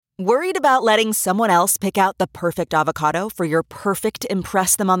Worried about letting someone else pick out the perfect avocado for your perfect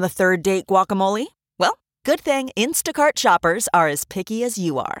impress them on the third date guacamole? Well, good thing Instacart shoppers are as picky as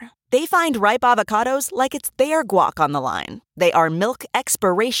you are. They find ripe avocados like it's their guac on the line. They are milk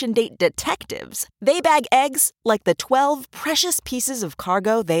expiration date detectives. They bag eggs like the 12 precious pieces of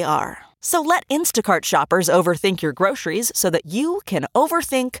cargo they are. So let Instacart shoppers overthink your groceries so that you can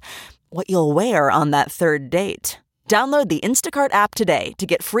overthink what you'll wear on that third date. Download the Instacart app today to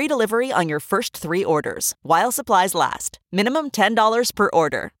get free delivery on your first 3 orders, while supplies last. Minimum $10 per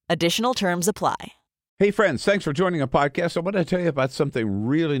order. Additional terms apply. Hey, friends, thanks for joining our podcast. I want to tell you about something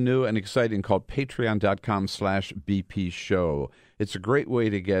really new and exciting called patreon.com/BP Show. It's a great way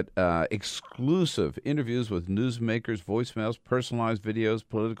to get exclusive interviews with newsmakers, voicemails, personalized videos,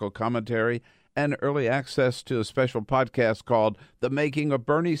 political commentary, and early access to a special podcast called The Making of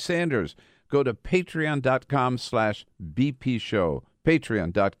Bernie Sanders. Go to patreon.com/BP Show.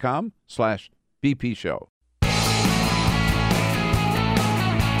 Patreon.com/BP Show.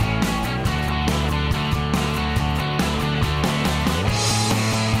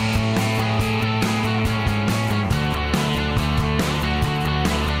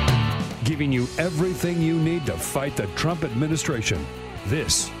 Giving you everything you need to fight the Trump administration.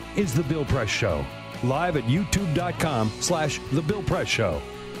 This is The Bill Press Show. Live at youtube.com/The Bill Press Show.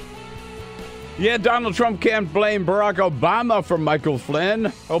 Yeah, Donald Trump can't blame Barack Obama for Michael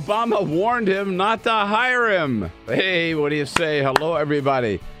Flynn. Obama warned him not to hire him. Hey, what do you say? Hello,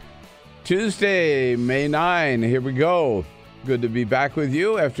 everybody. Tuesday, May 9. Here we go. Good to be back with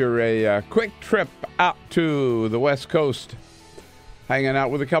you after a quick trip out to the West Coast. Hanging out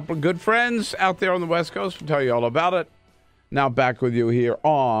with a couple of good friends out there on the West Coast. We'll tell you all about it. Now back with you here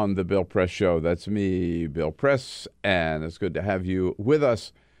on the Bill Press Show. That's me, Bill Press, and it's good to have you with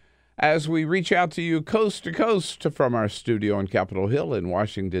us as we reach out to you coast to coast from our studio on Capitol Hill in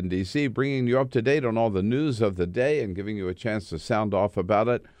Washington, D.C., bringing you up to date on all the news of the day and giving you a chance to sound off about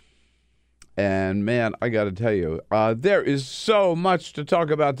it. And, man, I got to tell you, there is so much to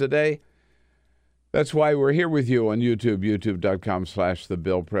talk about today. That's why we're here with you on YouTube, youtube.com/The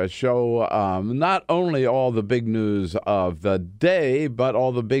Bill Press Show. Not only all the big news of the day, but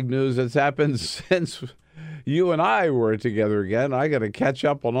all the big news that's happened since you and I were together again. I got to catch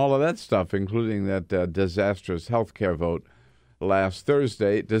up on all of that stuff, including that disastrous health care vote last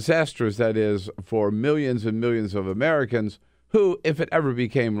Thursday. Disastrous, that is, for millions and millions of Americans who, if it ever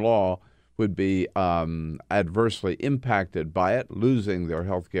became law, would be adversely impacted by it, losing their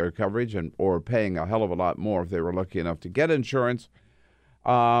health care coverage or paying a hell of a lot more if they were lucky enough to get insurance.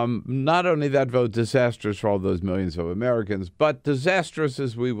 Not only that vote disastrous for all those millions of Americans, but disastrous,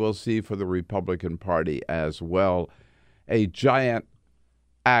 as we will see, for the Republican Party as well. A giant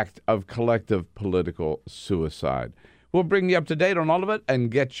act of collective political suicide. We'll bring you up to date on all of it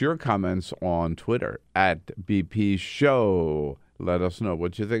and get your comments on Twitter at BP Show. Let us know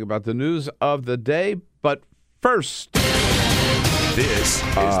what you think about the news of the day. But first, this is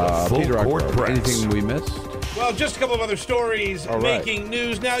the Full Peter Court Rucker, Press. anything we missed? Well, just a couple of other stories making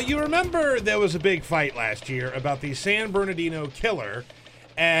news. Now, you remember there was a big fight last year about the San Bernardino killer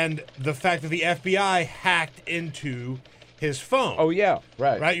and the fact that the FBI hacked into his phone. Oh, yeah,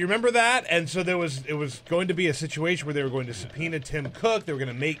 right. Right, you remember that? And so it was going to be a situation where they were going to subpoena Tim Cook. They were going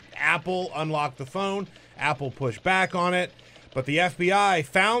to make Apple unlock the phone. Apple pushed back on it. But the FBI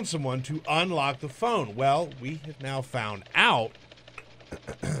found someone to unlock the phone. Well, we have now found out.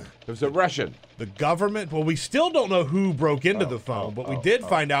 It was a Russian. The government, well, we still don't know who broke into the phone, but we did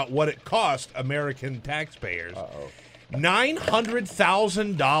find out what it cost American taxpayers.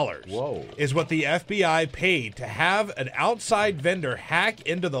 $900,000 is what the FBI paid to have an outside vendor hack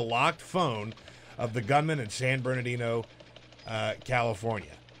into the locked phone of the gunman in San Bernardino,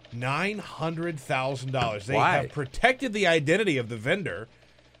 California. $900,000. They have protected the identity of the vendor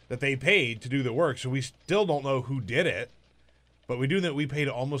that they paid to do the work, so we still don't know who did it. But we do know that we paid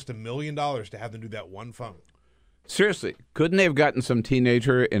almost $1 million to have them do that one phone. Seriously, couldn't they have gotten some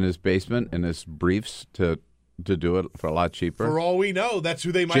teenager in his basement in his briefs to do it for a lot cheaper? For all we know, that's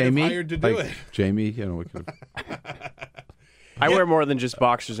who they might have hired to do it. Jamie, you know, we could. I wear more than just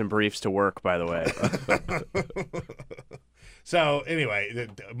boxers and briefs to work, by the way. So anyway,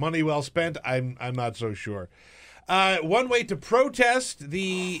 money well spent. I'm not so sure. One way to protest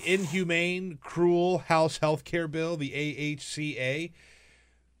the inhumane, cruel House health care bill, the AHCA,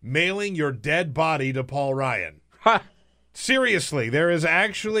 mailing your dead body to Paul Ryan. Ha! Seriously, there is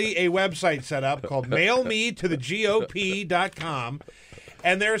actually a website set up called mailmetothegop.com,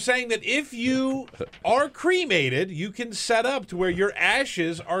 and they're saying that if you are cremated, you can set up to where your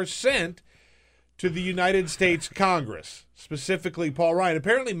ashes are sent to the United States Congress. specifically Paul Ryan.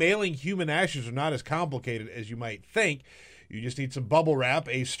 Apparently, mailing human ashes are not as complicated as you might think. You just need some bubble wrap,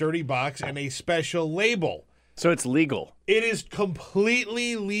 a sturdy box, and a special label. So it's legal. It is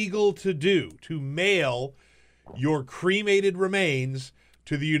completely legal to do, to mail your cremated remains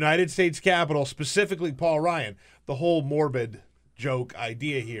to the United States Capitol, specifically Paul Ryan. The whole morbid joke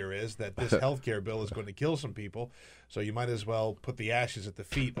idea here is that this health care bill is going to kill some people, so you might as well put the ashes at the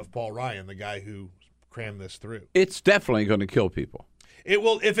feet of Paul Ryan, the guy who crammed this through. It's definitely going to kill people. It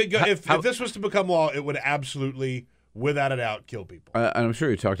will. If this was to become law, it would absolutely, without a doubt, kill people. And I'm sure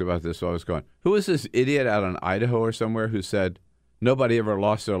you talked about this, so I was going, who was this idiot out in Idaho or somewhere who said nobody ever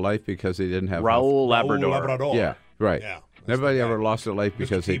lost their life because they didn't have Raul Labrador. Yeah, right. Yeah, nobody ever lost their life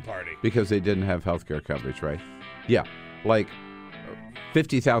because they didn't have health care coverage, right? Yeah, like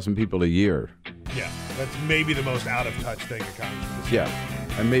 50,000 people a year. Yeah, that's maybe the most out-of-touch thing a Congress is. Yeah,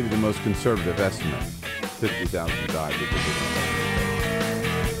 and maybe the most conservative estimate. 50,000 died because of that.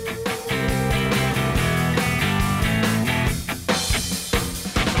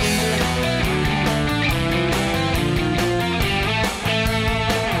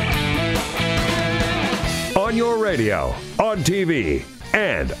 On your radio, on TV,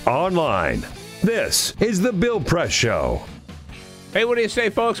 and online. This is The Bill Press Show. Hey, what do you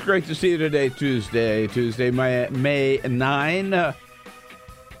say, folks? Great to see you today, Tuesday, May 9.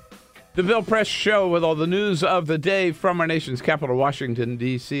 The Bill Press Show with all the news of the day from our nation's capital, Washington,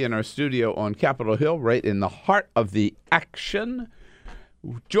 D.C., in our studio on Capitol Hill, right in the heart of the action.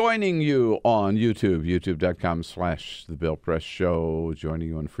 Joining you on YouTube, youtube.com/The Bill Press Show. Joining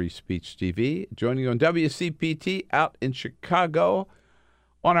you on Free Speech TV. Joining you on WCPT out in Chicago.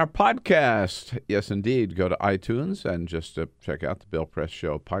 On our podcast, yes, indeed, go to iTunes and just check out the Bill Press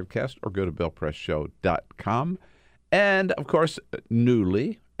Show podcast or go to BillPressShow.com. And, of course,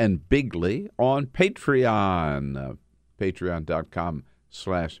 newly and bigly on Patreon,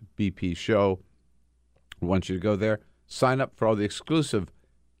 patreon.com/BP Show. I want you to go there, sign up for all the exclusive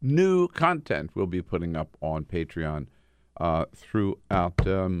new content we'll be putting up on Patreon throughout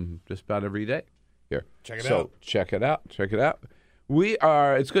just about every day. Here. Check it out. Check it out. Check it out.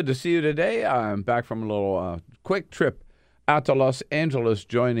 It's good to see you today. I'm back from a little quick trip out to Los Angeles,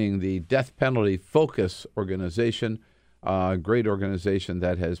 joining the Death Penalty Focus organization, a great organization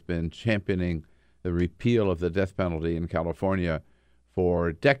that has been championing the repeal of the death penalty in California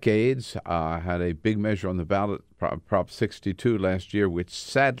for decades. Had a big measure on the ballot, Prop 62 last year, which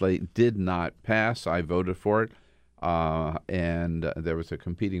sadly did not pass. I voted for it, and there was a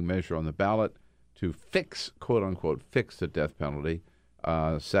competing measure on the ballot to fix, quote-unquote, fix the death penalty.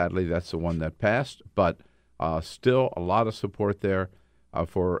 Sadly, that's the one that passed, but still a lot of support there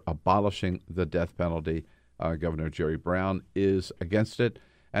for abolishing the death penalty. Governor Jerry Brown is against it.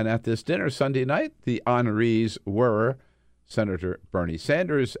 And at this dinner Sunday night, the honorees were Senator Bernie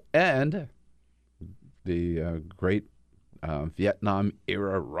Sanders and the great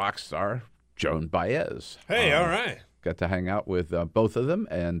Vietnam-era rock star Joan Baez. Hey, all right. Got to hang out with both of them,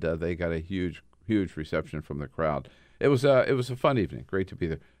 and they got a huge reception from the crowd. It was a fun evening. Great to be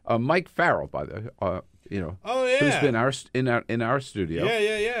there. Mike Farrell, by the Oh yeah. who's been in our studio.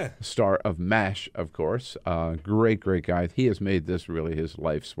 Yeah. Star of MASH, of course. Great guy. He has made this really his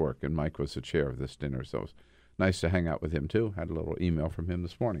life's work, and Mike was the chair of this dinner, so it was nice to hang out with him too. Had a little email from him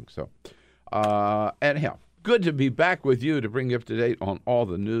this morning. So, anyhow, good to be back with you to bring you up to date on all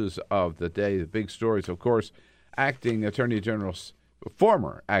the news of the day, the big stories, of course.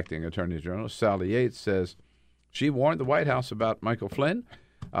 Former acting Attorney General Sally Yates says she warned the White House about Michael Flynn.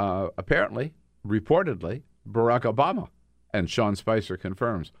 Apparently, reportedly, Barack Obama, and Sean Spicer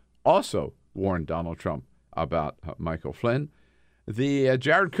confirms, also warned Donald Trump about Michael Flynn. The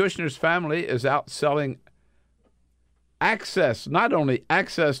Jared Kushner's family is out selling not only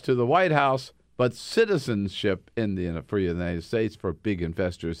access to the White House, but citizenship for the United States for big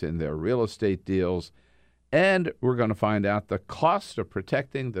investors in their real estate deals. And we're going to find out the cost of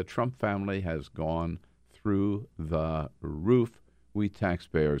protecting the Trump family has gone through the roof. We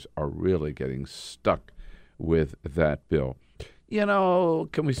taxpayers are really getting stuck with that bill. You know,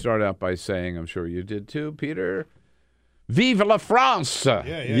 can we start out by saying, I'm sure you did too, Peter, Vive la France!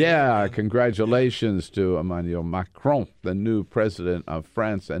 Yeah. Congratulations to Emmanuel Macron, the new president of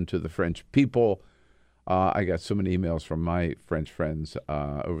France, and to the French people. I got so many emails from my French friends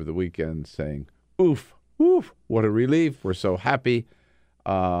over the weekend saying, oof, what a relief. We're so happy.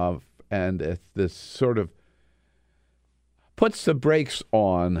 And this sort of puts the brakes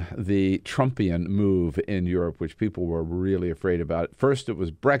on the Trumpian move in Europe, which people were really afraid about. First, it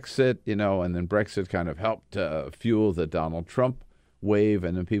was Brexit, and then Brexit kind of helped fuel the Donald Trump wave,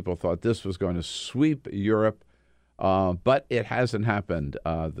 and then people thought this was going to sweep Europe But it hasn't happened.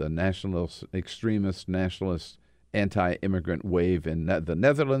 The extremist nationalist anti-immigrant wave in the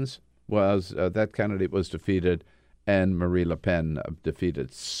Netherlands that candidate was defeated, and Marie Le Pen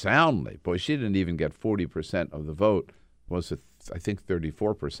defeated soundly. Boy, she didn't even get 40% of the vote. Was it, I think,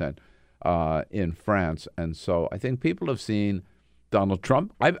 34% in France. And so I think people have seen Donald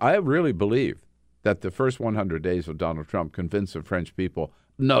Trump. I really believe that the first 100 days of Donald Trump convinced the French people,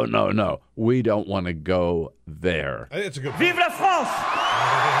 no, we don't want to go there. I think that's a good point. Vive la France!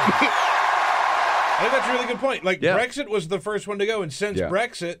 I think that's a really good point. Brexit was the first one to go, and since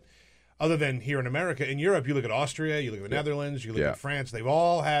Brexit, other than here in America, in Europe, you look at Austria, you look at the Netherlands, you look at France, they've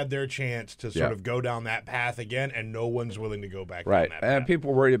all had their chance to sort of go down that path again, and no one's willing to go back down that path. And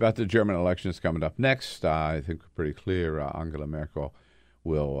people are worried about the German elections coming up next. I think pretty clear Angela Merkel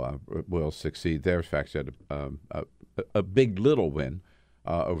will succeed there. In fact, she had a big little win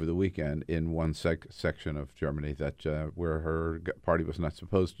over the weekend in one section of Germany where her party was not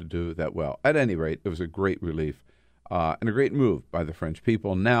supposed to do that well. At any rate, it was a great relief. And a great move by the French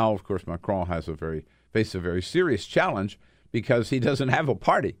people. Now, of course, Macron has faced a very serious challenge because he doesn't have a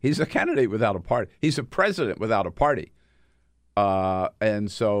party. He's a candidate without a party. He's a president without a party. And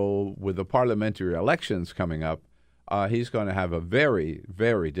so with the parliamentary elections coming up, he's going to have a very,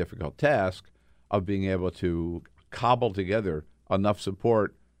 very difficult task of being able to cobble together enough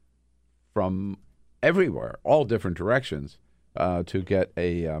support from everywhere, all different directions, to get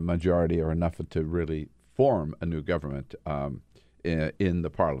a majority or enough to really form a new government in the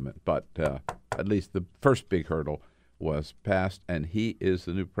parliament. But at least the first big hurdle was passed, and he is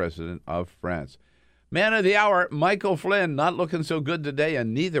the new president of France. Man of the hour, Michael Flynn, not looking so good today,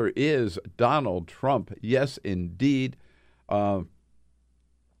 and neither is Donald Trump. Yes, indeed. The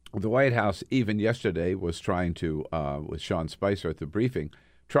White House, even yesterday, was trying to, with Sean Spicer at the briefing,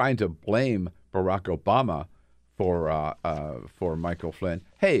 trying to blame Barack Obama for Michael Flynn.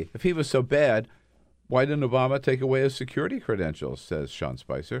 Hey, if he was so bad, why didn't Obama take away his security credentials, says Sean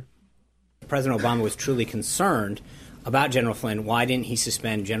Spicer. President Obama was truly concerned about General Flynn. Why didn't he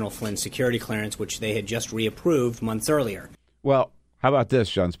suspend General Flynn's security clearance, which they had just reapproved months earlier? Well, how about this,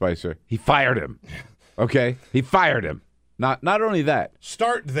 Sean Spicer? He fired him. Okay? He fired him. Not only that.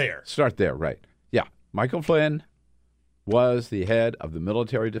 Start there, right. Yeah. Michael Flynn was the head of the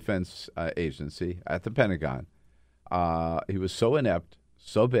Military Defense Agency at the Pentagon. He was so inept,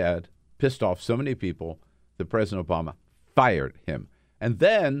 so bad, pissed off so many people that President Obama fired him. And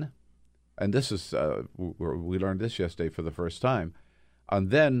then, and this is, we learned this yesterday for the first time,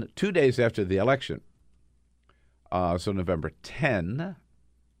 and then 2 days after the election, so November 10,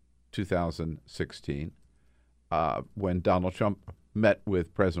 2016, when Donald Trump met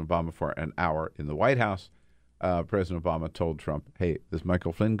with President Obama for an hour in the White House, President Obama told Trump, hey, this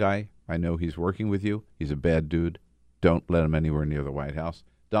Michael Flynn guy, I know he's working with you. He's a bad dude. Don't let him anywhere near the White House.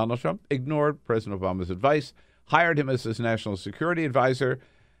 Donald Trump ignored President Obama's advice, hired him as his national security advisor,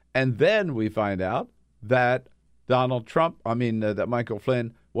 and then we find out that that Michael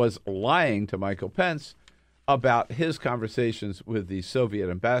Flynn was lying to Michael Pence about his conversations with the Soviet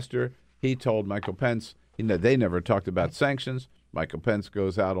ambassador. He told Michael Pence, they never talked about sanctions. Michael Pence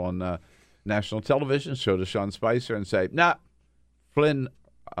goes out on national television, show to Sean Spicer and say,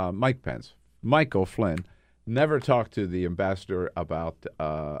 Michael Flynn never talked to the ambassador about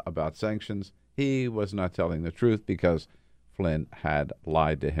sanctions. He was not telling the truth because Flynn had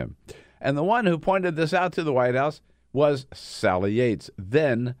lied to him. And the one who pointed this out to the White House was Sally Yates,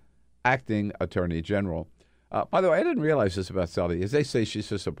 then acting Attorney General. By the way, I didn't realize this about Sally Yates. They say she's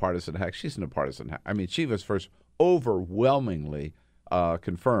just a partisan hack. She's not a partisan hack. I mean, she was first overwhelmingly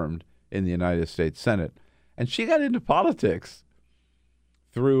confirmed in the United States Senate. And she got into politics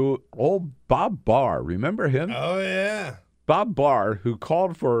through old Bob Barr. Remember him? Oh, yeah. Bob Barr, who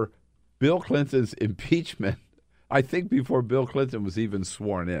called for Bill Clinton's impeachment, I think before Bill Clinton was even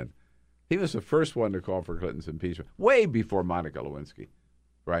sworn in. He was the first one to call for Clinton's impeachment, way before Monica Lewinsky,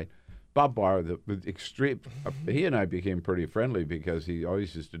 right? Bob Barr, the extreme, he and I became pretty friendly because he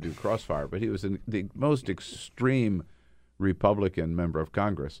always used to do crossfire, but he was the most extreme Republican member of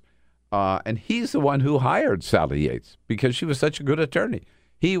Congress. And he's the one who hired Sally Yates because she was such a good attorney.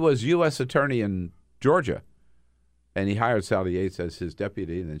 He was U.S. attorney in Georgia, and he hired Sally Yates as his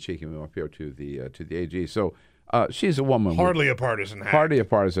deputy, and then she came up here to the AG. So she's a woman. Hardly a partisan hack. Hardly a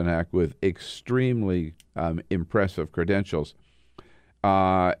partisan hack with extremely impressive credentials.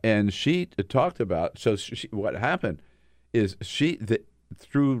 And she talked about, what happened is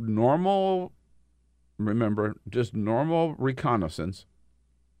through normal reconnaissance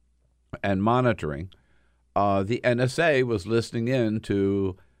and monitoring, the NSA was listening in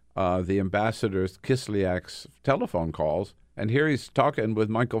to the ambassador Kislyak's telephone calls, and here he's talking with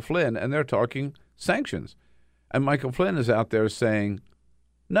Michael Flynn, and they're talking sanctions. And Michael Flynn is out there saying,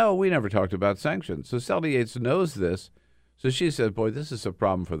 no, we never talked about sanctions. So Sally Yates knows this. So she says, boy, this is a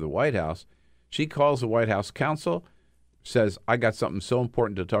problem for the White House. She calls the White House counsel, says, I got something so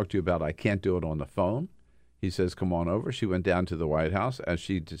important to talk to you about, I can't do it on the phone. He says, come on over. She went down to the White House, as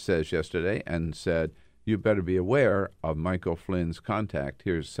she says yesterday, and said, you better be aware of Michael Flynn's contact.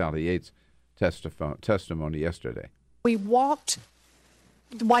 Here's Sally Yates' testimony yesterday. We walked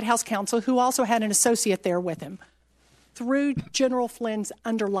the White House counsel, who also had an associate there with him, through General Flynn's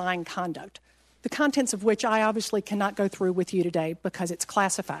underlying conduct, the contents of which I obviously cannot go through with you today because it's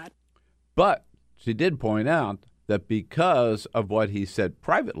classified. But she did point out that because of what he said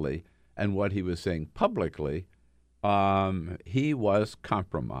privately and what he was saying publicly, he was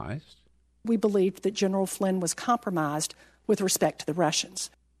compromised. We believed that General Flynn was compromised with respect to the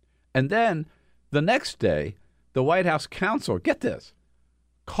Russians. And then the next day, the White House counsel, get this,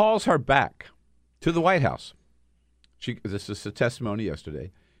 calls her back to the White House. This is the testimony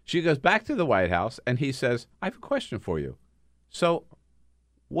yesterday. She goes back to the White House, and he says, I have a question for you. So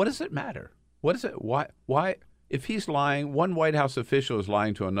what does it matter? What is it? Why? If he's lying, one White House official is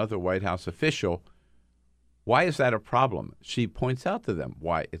lying to another White House official, why is that a problem? She points out to them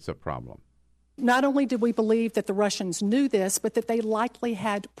why it's a problem. Not only did we believe that the Russians knew this, but that they likely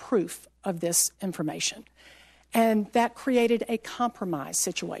had proof of this information. And that created a compromise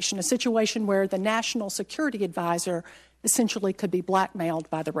situation, a situation where the national security advisor essentially could be blackmailed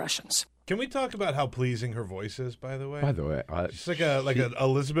by the Russians. Can we talk about how pleasing her voice is, by the way? By the way, she's like an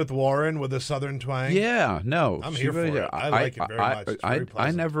Elizabeth Warren with a southern twang. Yeah, no, I'm here for it. I like it very much. It's very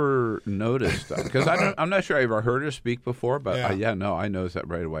pleasant. I never noticed that because I'm not sure I ever heard her speak before, but I noticed that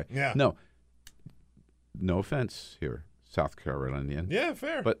right away. Yeah, no offense here, South Carolinian. Yeah,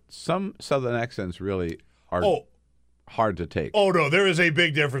 fair. But some Southern accents really are hard to take. Oh no, there is a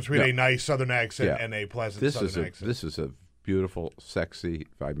big difference between a nice Southern accent and a pleasant Southern accent. This is a beautiful, sexy,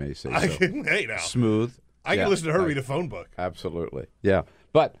 if I may say so. Smooth. I can listen to her read a phone book. Absolutely. Yeah.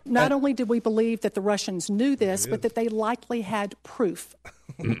 But not only did we believe that the Russians knew this, but that they likely had proof.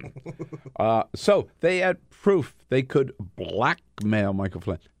 So they had proof they could blackmail Michael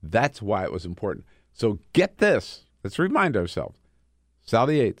Flynn. That's why it was important. So get this. Let's remind ourselves.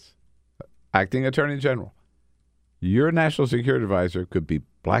 Sally Yates, acting attorney general. Your national security advisor could be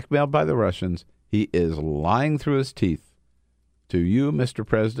blackmailed by the Russians. He is lying through his teeth to you, Mr.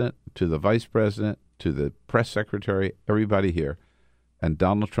 President, to the vice president, to the press secretary, everybody here. And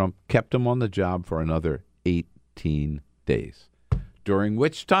Donald Trump kept him on the job for another 18 days, during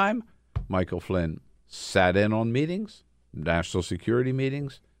which time Michael Flynn sat in on meetings, national security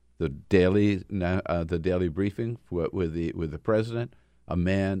meetings, the daily briefing with the president, a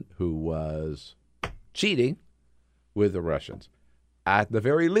man who was cheating with the Russians. At the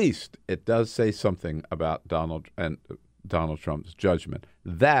very least, it does say something about Donald Trump's judgment.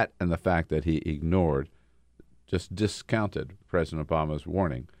 That and the fact that he ignored, just discounted President Obama's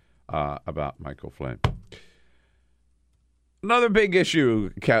warning about Michael Flynn. Another big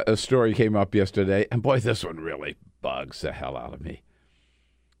a story came up yesterday, and boy, this one really bugs the hell out of me.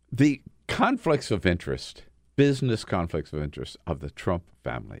 The conflicts of interest, business conflicts of interest of the Trump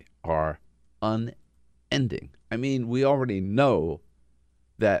family are unending. I mean, we already know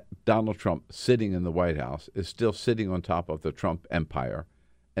that Donald Trump sitting in the White House is still sitting on top of the Trump empire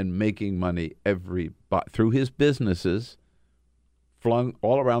and making money through his businesses flung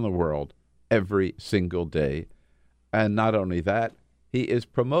all around the world every single day. And not only that, he is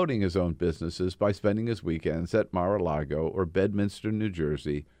promoting his own businesses by spending his weekends at Mar-a-Lago or Bedminster, New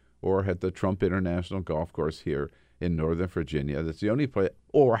Jersey, or at the Trump International Golf Course here in Northern Virginia. That's the only place,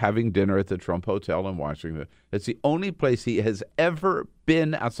 or having dinner at the Trump Hotel in Washington. That's the only place he has ever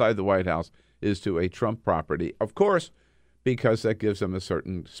been outside the White House is to a Trump property. Of course, because that gives them a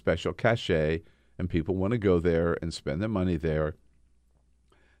certain special cachet, and people want to go there and spend their money there.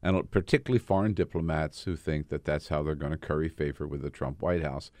 And particularly foreign diplomats who think that that's how they're going to curry favor with the Trump White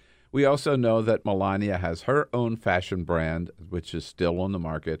House. We also know that Melania has her own fashion brand, which is still on the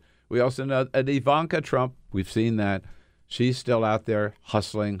market. We also know that Ivanka Trump, we've seen that, she's still out there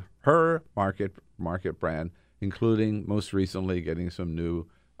hustling her market brand, including most recently getting some new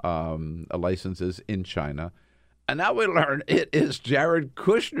licenses in China. And now we learn it is Jared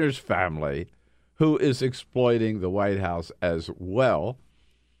Kushner's family who is exploiting the White House as well.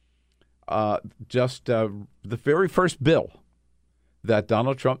 The very first bill that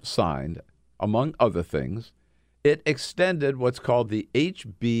Donald Trump signed, among other things, it extended what's called the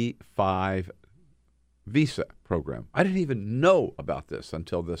HB5 visa program. I didn't even know about this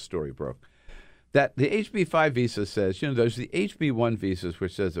until this story broke. That the HB5 visa says, there's the HB1 visas,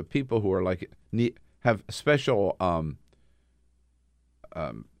 which says that people who are have special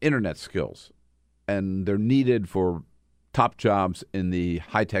internet skills, and they're needed for top jobs in the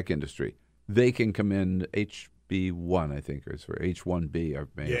high-tech industry. They can come in HB1, I think, or it's for H1B.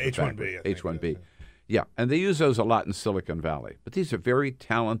 H1B. H1B. Yeah, and they use those a lot in Silicon Valley. But these are very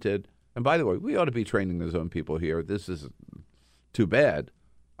talented. And by the way, we ought to be training those own people here. This is too bad,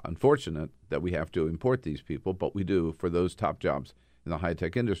 unfortunate, that we have to import these people, but we do for those top jobs in the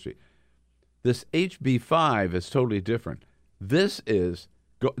high-tech industry. This HB5 is totally different. This is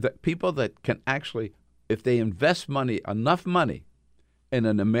that people that can actually, if they invest enough money in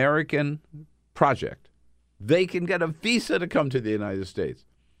an American project, they can get a visa to come to the United States.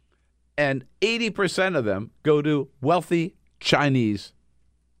 And 80% of them go to wealthy Chinese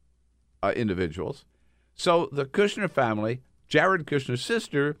individuals. So the Kushner family, Jared Kushner's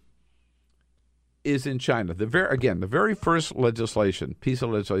sister, is in China. The very first piece of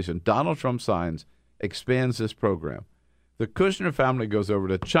legislation Donald Trump signs expands this program. The Kushner family goes over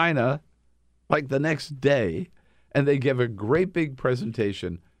to China like the next day, and they give a great big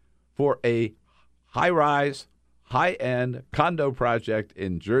presentation for a high-rise, high-end condo project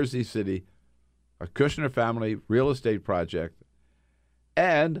in Jersey City, a Kushner family real estate project.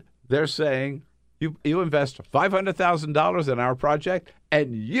 And they're saying, you invest $500,000 in our project,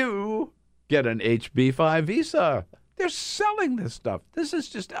 and you get an HB5 visa. They're selling this stuff. This is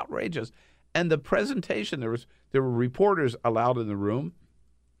just outrageous. And the presentation, there were reporters allowed in the room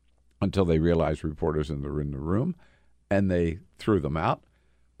until they realized reporters in the room, and they threw them out.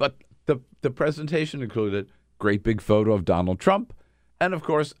 But the presentation included a great big photo of Donald Trump and, of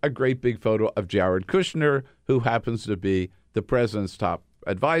course, a great big photo of Jared Kushner, who happens to be the president's top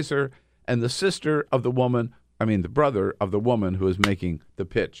advisor and the brother of the woman who is making the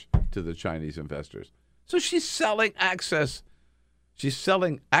pitch to the Chinese investors. So she's selling access. She's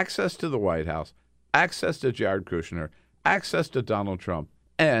selling access to the White House, access to Jared Kushner, access to Donald Trump,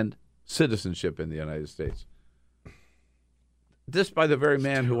 and citizenship in the United States. This by the very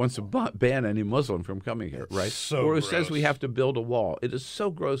man who wants to ban any Muslim from coming here, right? Or who says we have to build a wall. It is so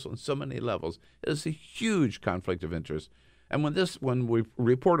gross on so many levels. It is a huge conflict of interest. And when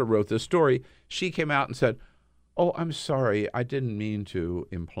reporter wrote this story, she came out and said, "Oh, I'm sorry, I didn't mean to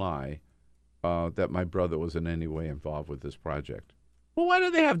imply that my brother was in any way involved with this project." Well, why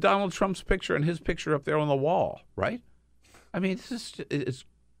do they have Donald Trump's picture and his picture up there on the wall, right? I mean, it's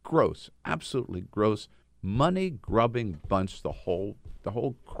gross, absolutely gross, money-grubbing bunch, the whole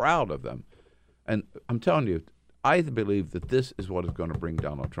crowd of them. And I'm telling you, I believe that this is what is going to bring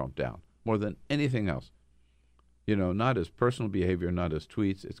Donald Trump down more than anything else. Not his personal behavior, not his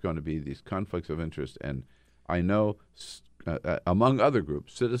tweets. It's going to be these conflicts of interest. And I know, among other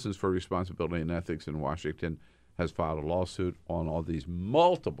groups, Citizens for Responsibility and Ethics in Washington has filed a lawsuit on all these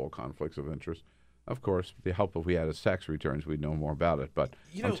multiple conflicts of interest. Of course, it'd be helpful if we had his tax returns. We'd know more about it. But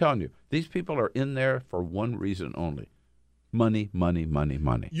I'm telling you, these people are in there for one reason only. Money, money, money,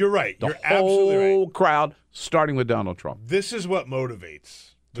 money. You're right. You're absolutely right. The whole crowd, starting with Donald Trump. This is what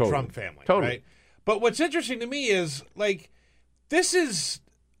motivates the Trump family. Totally. Right? But what's interesting to me is, this is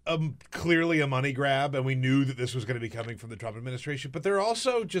clearly a money grab, and we knew that this was going to be coming from the Trump administration. But they're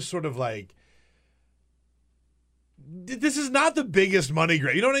also just sort of this is not the biggest money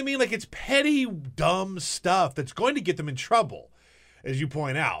grab. You know what I mean? It's petty, dumb stuff that's going to get them in trouble, as you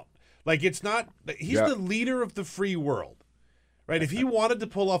point out. It's not – he's the leader of the free world, right? If he wanted to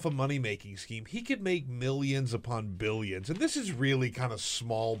pull off a money-making scheme, he could make millions upon billions. And this is really kind of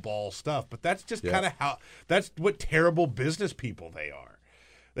small ball stuff, but that's just kind of how – that's what terrible business people they are.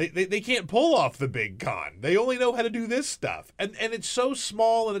 They can't pull off the big con. They only know how to do this stuff. And it's so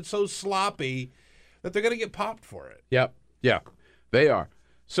small and it's so sloppy – that they're going to get popped for it. Yep. Yeah, they are.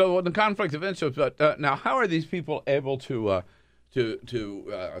 So the conflict of interest. But now, how are these people able to get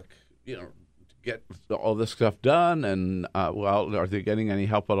all this stuff done? And are they getting any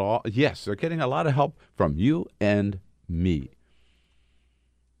help at all? Yes, they're getting a lot of help from you and me.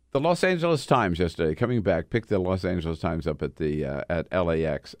 The Los Angeles Times yesterday, coming back, picked the Los Angeles Times up at at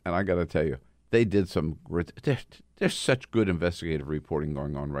LAX, and I got to tell you, they did some. There's such good investigative reporting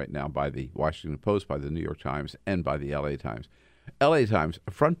going on right now by the Washington Post, by the New York Times, and by the LA Times. LA Times,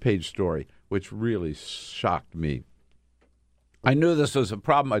 a front page story, which really shocked me. I knew this was a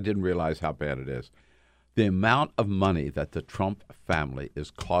problem. I didn't realize how bad it is. The amount of money that the Trump family is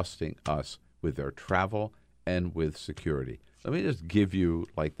costing us with their travel and with security. Let me just give you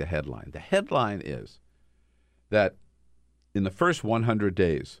the headline. The headline is that in the first 100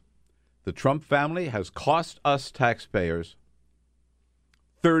 days, The Trump family has cost us taxpayers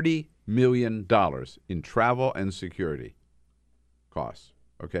 $30 million in travel and security costs.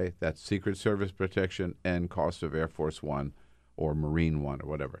 Okay, that's Secret Service protection and cost of Air Force One or Marine One or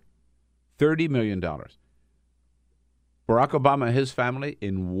whatever. $30 million. Barack Obama and his family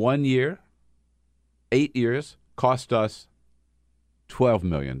in 1 year, 8 years, cost us $12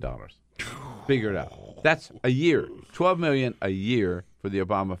 million. Figure it out. That's a year. $12 million a year for the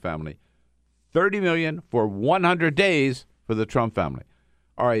Obama family. $30 million for 100 days for the Trump family.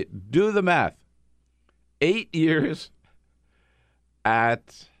 All right, do the math. 8 years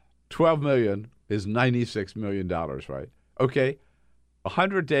at $12 million is $96 million, right? Okay,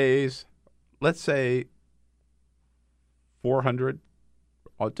 100 days, let's say 400,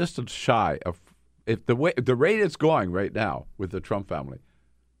 or just shy of, if the rate it's going right now with the Trump family,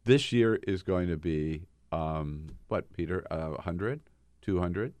 this year is going to be, what, Peter, 100,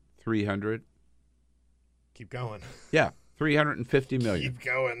 200, 300? Keep going. Yeah, $350 million. Keep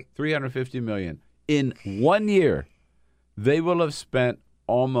going. $350 million. In 1 year, they will have spent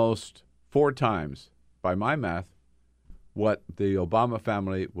almost 4 times, by my math, what the Obama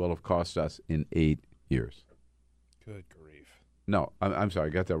family will have cost us in 8 years. Good grief. No, I'm sorry, I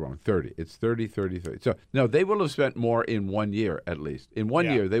got that wrong. 30. It's 30. So, no, they will have spent more in 1 year, at least. In 1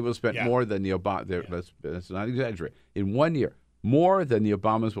 year, they will have spent more than the Obama. Let's not exaggerate. In 1 year, more than the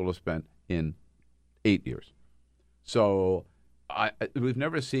Obamas will have spent in 8 years. So we've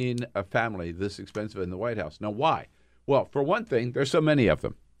never seen a family this expensive in the White House. Now, why? Well, for one thing, there's so many of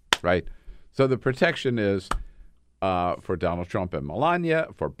them, right? So the protection is for Donald Trump and Melania,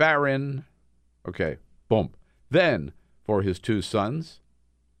 for Barron. Okay, boom. Then for his 2 sons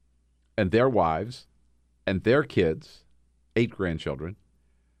and their wives and their kids, 8 grandchildren,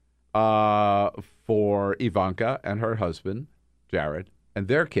 for Ivanka and her husband, Jared, and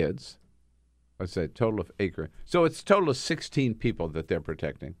their kids. Let's say a total of 8 grand. So it's a total of 16 people that they're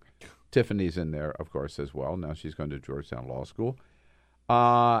protecting. Tiffany's in there, of course, as well. Now she's going to Georgetown Law School.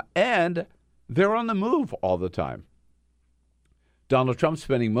 And they're on the move all the time. Donald Trump's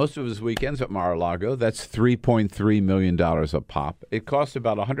spending most of his weekends at Mar-a-Lago. That's $3.3 million a pop. It costs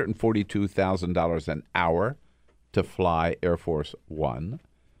about $142,000 an hour to fly Air Force One.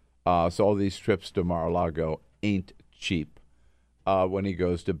 So all these trips to Mar-a-Lago ain't cheap. When he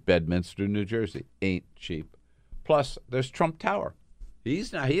goes to Bedminster, New Jersey, ain't cheap. Plus, there's Trump Tower. He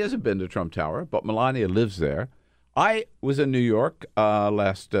hasn't been to Trump Tower, but Melania lives there. I was in New York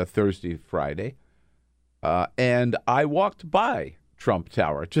last Thursday, Friday, and I walked by Trump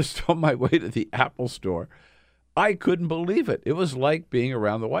Tower just on my way to the Apple store. I couldn't believe it. It was like being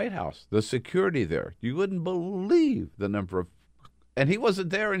around the White House. The security there, you wouldn't believe the number of, and he wasn't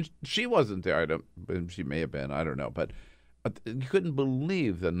there, and she wasn't there. She may have been. I don't know, but you couldn't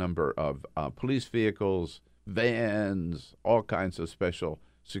believe the number of police vehicles, vans, all kinds of special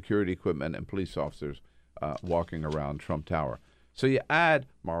security equipment, and police officers walking around Trump Tower. So you add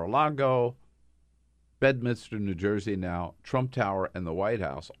Mar-a-Lago, Bedminster, New Jersey now, Trump Tower, and the White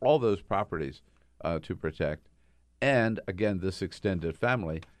House, all those properties to protect, and, again, this extended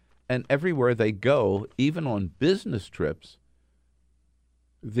family. And everywhere they go, even on business trips,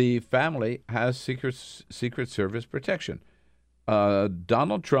 the family has Secret Service protection.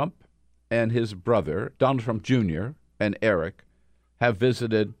 Donald Trump and his brother, Donald Trump Jr. and Eric, have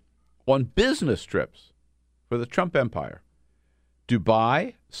visited on business trips for the Trump empire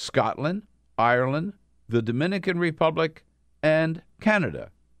Dubai, Scotland, Ireland, the Dominican Republic, and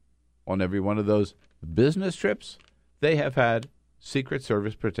Canada. On every one of those business trips, they have had Secret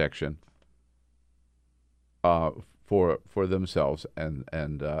Service protection for themselves and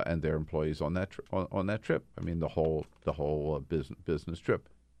their employees on that trip. I mean, the whole business trip.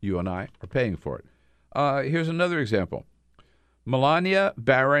 You and I are paying for it. Here's another example. Melania,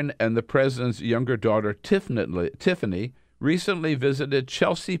 Barron, and the president's younger daughter, Tiffany, recently visited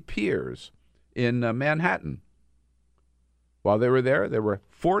Chelsea Piers in Manhattan. While they were there were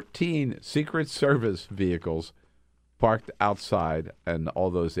 14 Secret Service vehicles parked outside and all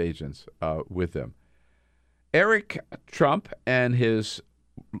those agents with them. Eric Trump and his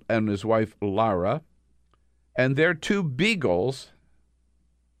wife, Lara, and their 2 beagles,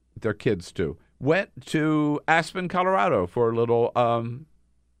 their kids too, went to Aspen, Colorado for a little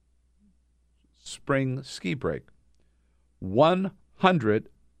spring ski break. 100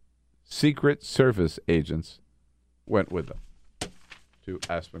 Secret Service agents went with them to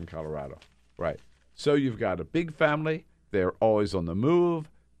Aspen, Colorado. Right. So you've got a big family. They're always on the move.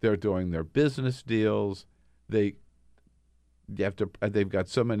 They're doing their business deals. They've got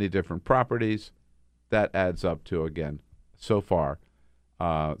so many different properties. That adds up to, again, so far,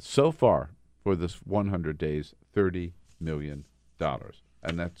 So far, for this 100 days, $30 million.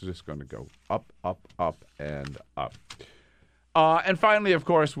 And that's just going to go up, up, up, and up. And finally, of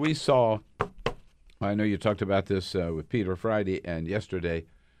course, we saw, I know you talked about this with Peter Friday and yesterday,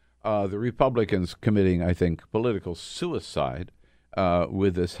 the Republicans committing, I think, political suicide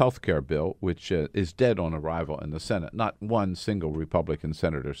with this health care bill, which is dead on arrival in the Senate. Not one single Republican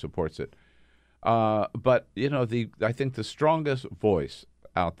senator supports it. But, you know, I think the strongest voice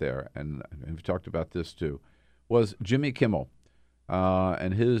out there, and we've talked about this too, was Jimmy Kimmel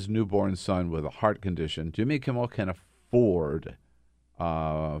and his newborn son with a heart condition. Jimmy Kimmel can afford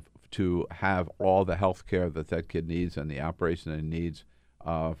to have all the health care that kid needs and the operation that he needs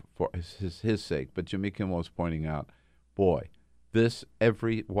for his sake. But Jimmy Kimmel is pointing out, boy,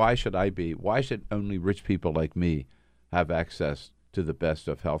 why should only rich people like me have access to the best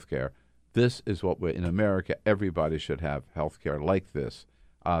of health care? This is what in America, everybody should have health care like this,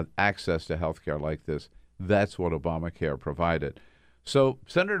 access to health care like this. That's what Obamacare provided. So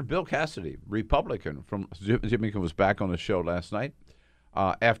Senator Bill Cassidy, Republican, from Jimmy Kimmel, was back on the show last night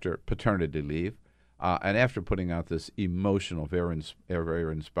after paternity leave and after putting out this emotional, very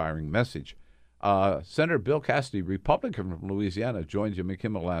inspiring message. Senator Bill Cassidy, Republican from Louisiana, joined Jimmy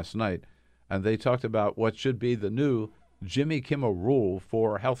Kimmel last night, and they talked about what should be the new Jimmy Kimmel rule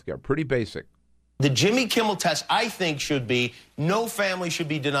for health care. Pretty basic. The Jimmy Kimmel test, I think, should be no family should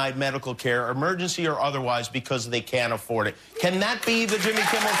be denied medical care, emergency or otherwise, because they can't afford it. Can that be the Jimmy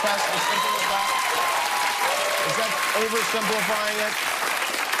Kimmel test? As simple as that? Is that oversimplifying it?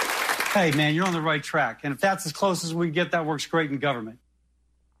 Hey, man, you're on the right track. And if that's as close as we get, that works great in government.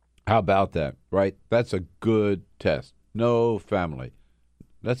 How about that, right? That's a good test. No family.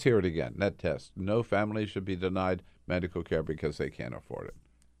 Let's hear it again, that test. No family should be denied medical care because they can't afford it.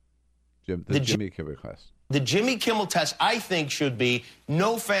 The Jimmy Kimmel test. The Jimmy Kimmel test, I think, should be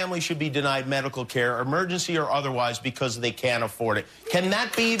no family should be denied medical care, emergency or otherwise, because they can't afford it. Can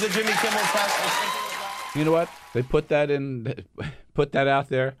that be the Jimmy Kimmel test? You know what? They put that out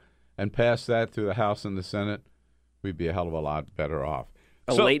there and pass that through the House and the Senate. We'd be a hell of a lot better off.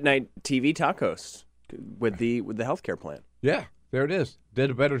 A late night TV talk host with the healthcare plan. Yeah, there it is. Did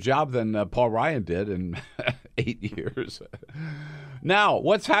a better job than Paul Ryan did in 8 years. Now,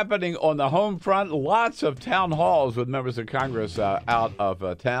 what's happening on the home front? Lots of town halls with members of Congress out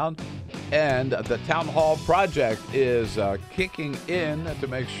of town. And the Town Hall Project is kicking in to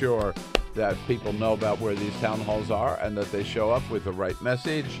make sure that people know about where these town halls are and that they show up with the right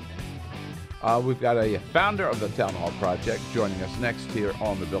message. We've got a founder of the Town Hall Project joining us next here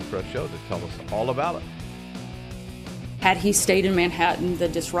on the Bill Press Show to tell us all about it. Had he stayed in Manhattan, the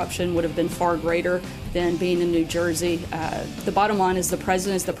disruption would have been far greater than being in New Jersey. The bottom line is the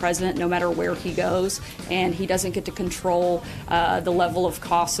president no matter where he goes, and he doesn't get to control the level of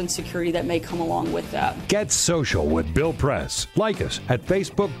costs and security that may come along with that. Get social with Bill Press. Like us at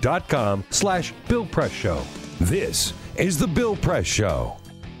Facebook.com/Bill Press Show. This is the Bill Press Show.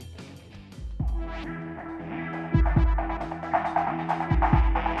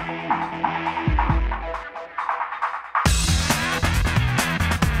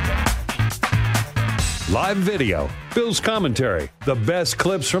 Live video, Bill's commentary, the best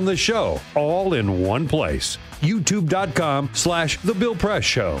clips from the show, all in one place. YouTube.com/The Bill Press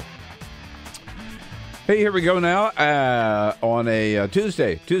Show. Hey, here we go now on a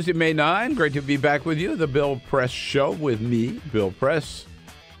Tuesday, May 9. Great to be back with you, the Bill Press Show with me, Bill Press,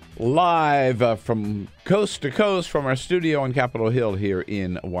 live from coast to coast from our studio on Capitol Hill here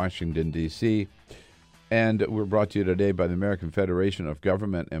in Washington, D.C., and we're brought to you today by the American Federation of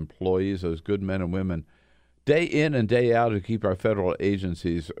Government Employees, those good men and women, day in and day out, to keep our federal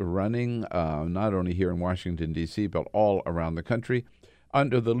agencies running, not only here in Washington, D.C., but all around the country,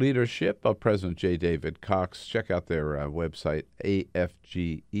 under the leadership of President J. David Cox. Check out their website,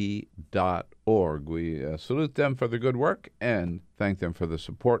 afge.org. We salute them for the good work and thank them for the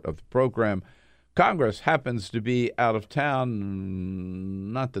support of the program. Congress happens to be out of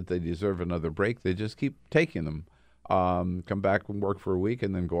town. Not that they deserve another break. They just keep taking them. Come back and work for a week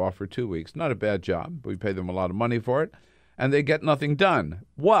and then go off for 2 weeks. Not a bad job. We pay them a lot of money for it, and they get nothing done.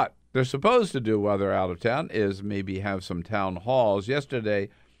 What they're supposed to do while they're out of town is maybe have some town halls. Yesterday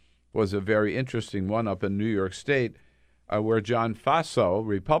was a very interesting one up in New York State where John Faso,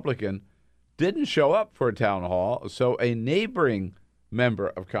 Republican, didn't show up for a town hall, so a neighboring member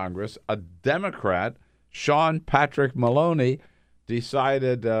of Congress, a Democrat, Sean Patrick Maloney,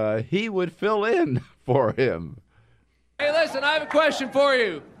 decided he would fill in for him. Hey, listen, I have a question for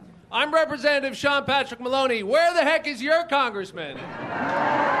you. I'm Representative Sean Patrick Maloney. Where the heck is your congressman?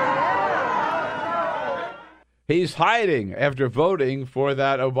 He's hiding after voting for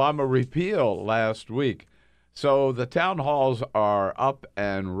that Obama repeal last week. So the town halls are up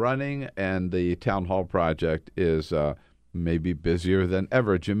and running, and the Town Hall Project is maybe busier than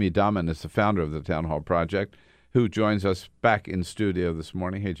ever. Jimmy Dahman is the founder of the Town Hall Project, who joins us back in studio this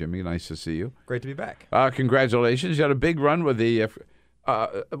morning. Hey, Jimmy, nice to see you. Great to be back. Congratulations. You had a big run with the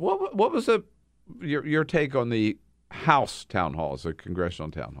what was your take on the House town halls, the congressional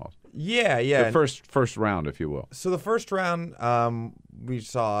town halls? Yeah. The first round, if you will. So the first round, we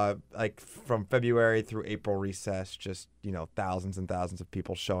saw like from February through April recess, just thousands and thousands of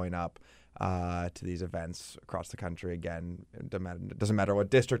people showing up to these events across the country. Again, it doesn't matter what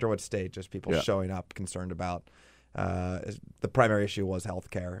district or what state, just people showing up concerned about. The primary issue was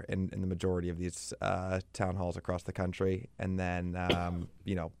healthcare in the majority of these town halls across the country, and then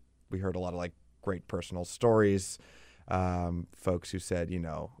we heard a lot of great personal stories. Folks who said,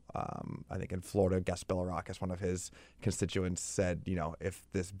 I think in Florida, Gus Bilirakis, one of his constituents, said, if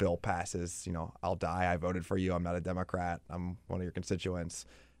this bill passes, I'll die. I voted for you. I'm not a Democrat. I'm one of your constituents.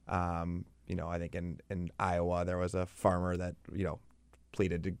 I think in Iowa, there was a farmer that,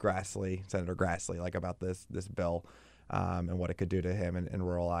 pleaded to Senator Grassley, about this bill and what it could do to him in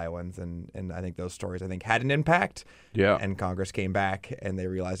rural Iowans. And I think those stories, had an impact. Yeah. And Congress came back and they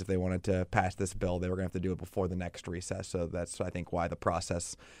realized if they wanted to pass this bill, they were going to have to do it before the next recess. So that's, I think, why the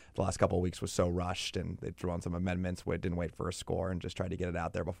process the last couple of weeks was so rushed. And they drew on some amendments, didn't wait for a score, and just tried to get it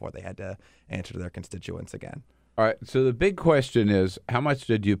out there before they had to answer to their constituents again. All right. So the big question is, how much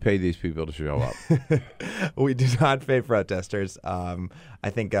did you pay these people to show up? We do not pay protesters. I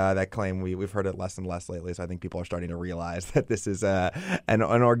think that claim, we've heard it less and less lately. So I think people are starting to realize that this is an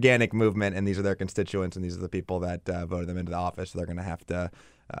organic movement, and these are their constituents, and these are the people that voted them into the office. So they're going to have to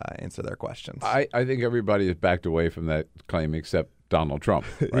answer their questions. I think everybody has backed away from that claim except Donald Trump,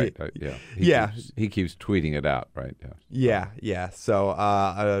 right? He keeps tweeting it out, right? Yeah. So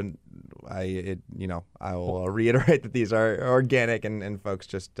I will reiterate that these are organic and folks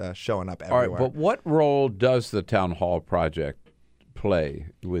just showing up everywhere. All right, but what role does the Town Hall Project play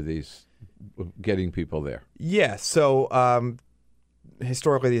with these getting people there? Yeah, so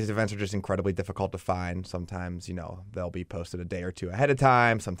historically these events are just incredibly difficult to find. Sometimes, they'll be posted a day or two ahead of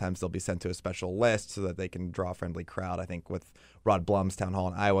time. Sometimes they'll be sent to a special list so that they can draw a friendly crowd. I think with Rod Blum's town hall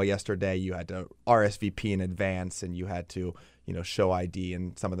in Iowa yesterday, you had to RSVP in advance and you had to, show ID,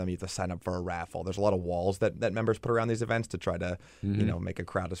 and some of them you have to sign up for a raffle. There's a lot of walls that members put around these events to try to, make a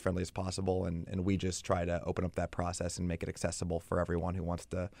crowd as friendly as possible. And we just try to open up that process and make it accessible for everyone who wants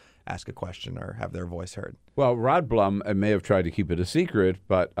to ask a question or have their voice heard. Well, Rod Blum may have tried to keep it a secret,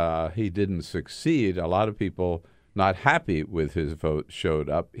 but he didn't succeed. A lot of people not happy with his vote showed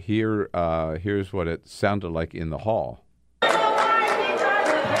up. Here's what it sounded like in the hall.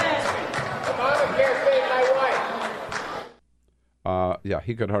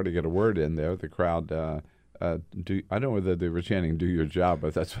 He could hardly get a word in there. The crowd, I don't know whether they were chanting "Do your job,"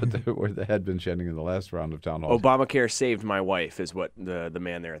 but that's what they had been chanting in the last round of town hall. Obamacare saved my wife is what the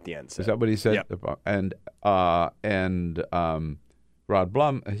man there at the end said. Is that what he said? Yep. And Rod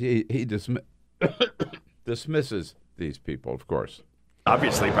Blum, he dismisses these people, of course.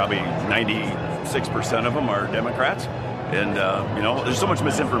 Obviously, probably 96% of them are Democrats. And, there's so much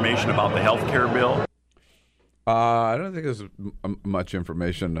misinformation about the health care bill. I don't think there's much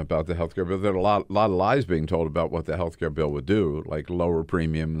information about the health care bill. There are a lot of lies being told about what the health care bill would do, like lower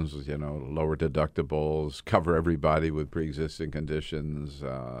premiums, lower deductibles, cover everybody with pre-existing conditions,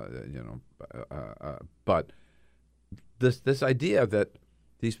 But this idea that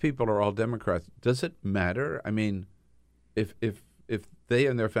these people are all Democrats, does it matter? I mean, if they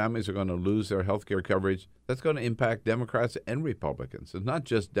and their families are going to lose their health care coverage, that's going to impact Democrats and Republicans. It's not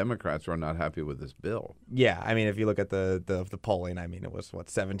just Democrats who are not happy with this bill. Yeah, I mean, if you look at the polling, it was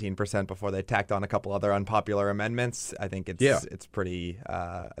 17% before they tacked on a couple other unpopular amendments. I think it's pretty.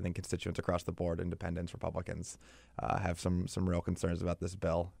 I think constituents across the board, independents, Republicans, have some real concerns about this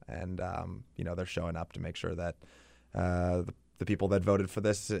bill, and they're showing up to make sure that the people that voted for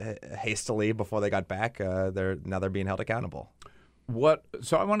this hastily before they got back, they're being held accountable.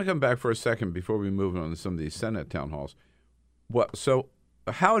 So I want to come back for a second before we move on to some of these Senate town halls. So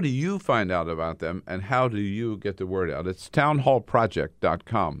how do you find out about them, and how do you get the word out? It's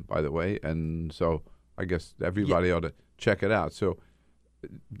townhallproject.com, by the way, and so I guess everybody ought to check it out. So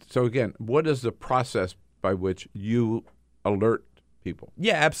again, what is the process by which you alert people?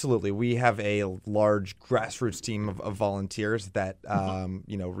 Yeah, absolutely. We have a large grassroots team of volunteers that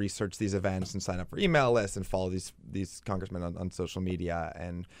research these events and sign up for email lists and follow these congressmen on social media.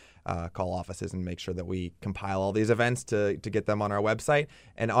 And call offices and make sure that we compile all these events to get them on our website.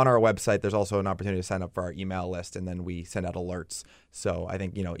 And on our website, there's also an opportunity to sign up for our email list, and then we send out alerts. So I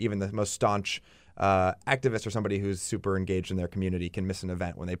think, even the most staunch activist or somebody who's super engaged in their community can miss an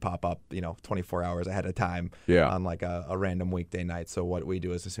event when they pop up, 24 hours ahead of time on like a random weekday night. So what we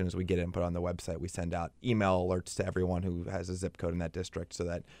do is as soon as we get it and put it on the website, we send out email alerts to everyone who has a zip code in that district so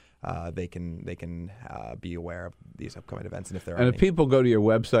that they can be aware of these upcoming events. And if if people go to your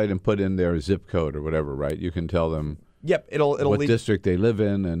website and put in their zip code or whatever, right, you can tell them it'll what district they live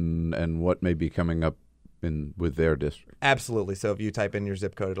in and what may be coming up with their district. Absolutely. So if you type in your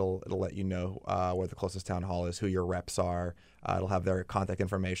zip code, it'll let you know where the closest town hall is, who your reps are. It'll have their contact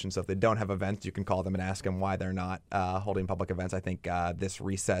information. So if they don't have events, you can call them and ask them why they're not holding public events. I think this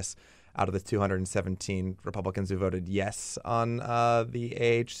recess, out of the 217 Republicans who voted yes on the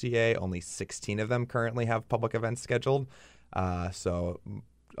AHCA, only 16 of them currently have public events scheduled. So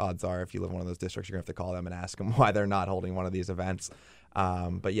odds are if you live in one of those districts, you're going to have to call them and ask them why they're not holding one of these events.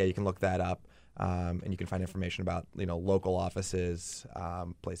 But yeah, you can look that up. And you can find information about local offices,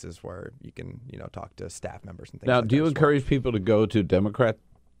 places where you can talk to staff members and things. Now, like do you that encourage people to go to Democrat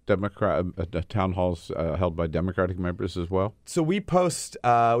town halls held by Democratic members as well? So we post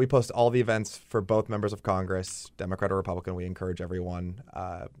all the events for both members of Congress, Democrat or Republican. We encourage everyone,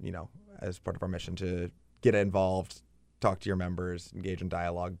 as part of our mission to get involved, talk to your members, engage in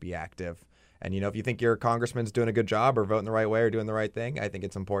dialogue, be active. And, if you think your congressman's doing a good job or voting the right way or doing the right thing, I think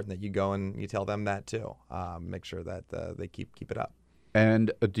it's important that you go and you tell them that too. Make sure that they keep it up.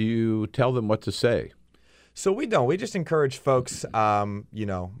 And do you tell them what to say? So we don't. We just encourage folks,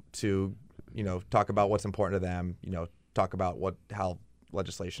 to, talk about what's important to them, talk about how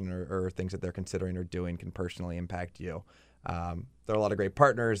legislation or things that they're considering or doing can personally impact you. There are a lot of great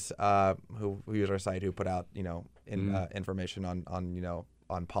partners who use our site who put out, information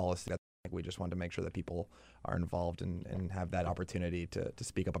on policy. We just wanted to make sure that people are involved and have that opportunity to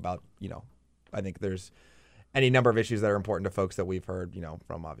speak up about, I think there's any number of issues that are important to folks that we've heard,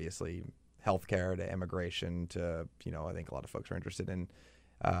 from obviously healthcare to immigration to, I think a lot of folks are interested in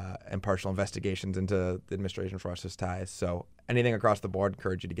impartial investigations into the administration for Russia's ties. So anything across the board,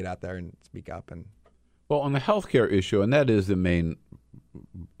 encourage you to get out there and speak up. Well, on the healthcare issue, and that is the main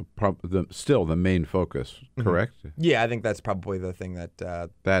still the main focus, correct? Yeah, I think that's probably the thing that that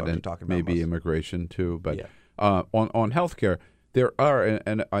and talking about maybe most. Immigration too. But on healthcare, there are,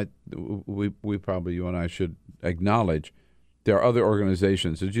 and we probably, you and I should acknowledge, there are other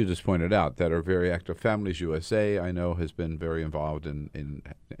organizations, as you just pointed out, that are very active. Families USA, I know, has been very involved in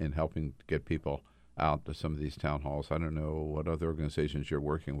helping get people out to some of these town halls. I don't know what other organizations you're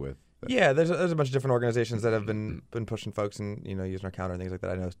working with. Yeah, there's a bunch of different organizations that have been pushing folks and using our counter and things like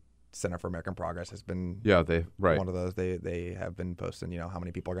that. I know Center for American Progress has been one of those. They have been posting how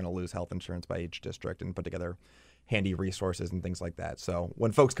many people are going to lose health insurance by each district and put together handy resources and things like that. So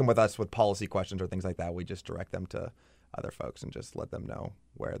when folks come with us with policy questions or things like that, we just direct them to other folks and just let them know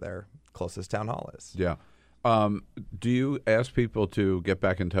where their closest town hall is. Yeah. Do you ask people to get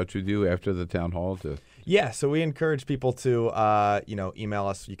back in touch with you after the town hall? Yeah, so we encourage people to, email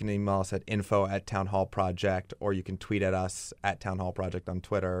us. You can email us at info@townhallproject, or you can tweet at us at townhallproject on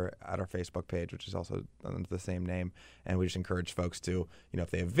Twitter, at our Facebook page, which is also under the same name. And we just encourage folks to,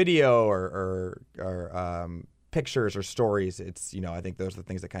 if they have video or pictures or stories, it's, I think those are the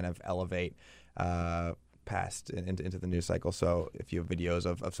things that kind of elevate past into the news cycle. So if you have videos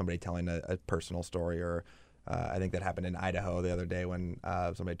of somebody telling a personal story or I think that happened in Idaho the other day when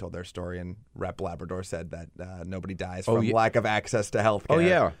somebody told their story, and Rep. Labrador said that nobody dies from lack of access to health care. Oh,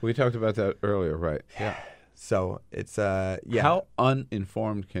 yeah. We talked about that earlier, right? Yeah. So it's, How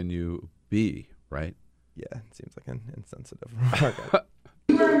uninformed can you be, right? Yeah, it seems like an insensitive remark.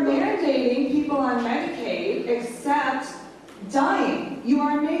 You are mandating people on Medicaid except dying. You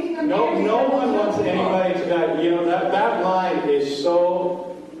are making a mandate. No one wants anybody to die. That line is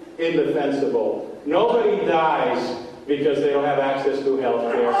so indefensible. Nobody dies because they don't have access to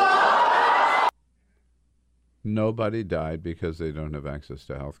health care. Nobody died because they don't have access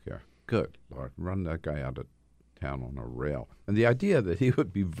to health care. Good Lord, run that guy out of town on a rail. And the idea that he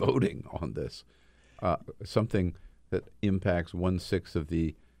would be voting on this, something that impacts 1/6 of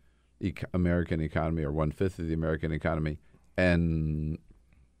the American economy or 1/5 of the American economy, and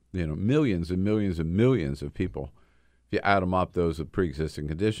millions and millions and millions of people. If you add them up, those with pre-existing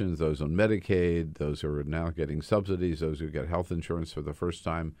conditions, those on Medicaid, those who are now getting subsidies, those who get health insurance for the first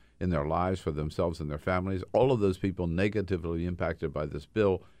time in their lives for themselves and their families, all of those people negatively impacted by this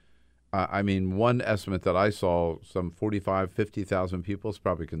bill. One estimate that I saw, some 50,000 people, is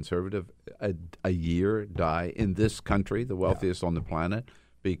probably conservative, a year die in this country, the wealthiest on the planet,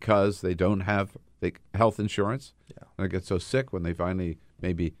 because they don't have health insurance. Yeah. And they get so sick when they finally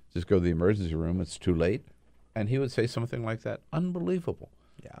maybe just go to the emergency room, it's too late. And he would say something like that. Unbelievable.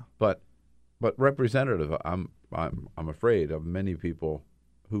 Yeah. But Representative, I'm afraid of many people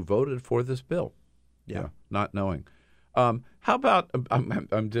who voted for this bill. Yeah. Not knowing. How about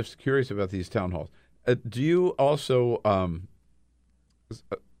I'm just curious about these town halls. Do you also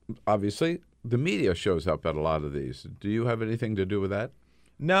obviously the media shows up at a lot of these. Do you have anything to do with that?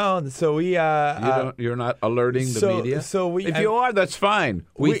 No, so we you're not alerting the media. So if you are, that's fine.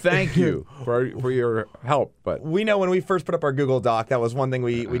 We thank you for your help. But we know when we first put up our Google Doc, that was one thing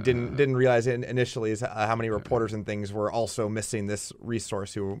we didn't realize initially is how many reporters and things were also missing this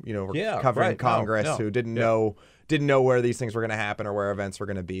resource who were covering Congress who didn't know where these things were going to happen or where events were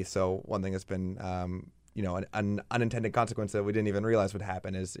going to be. So one thing that's been an unintended consequence that we didn't even realize would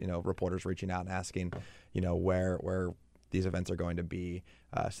happen is reporters reaching out and asking where these events are going to be,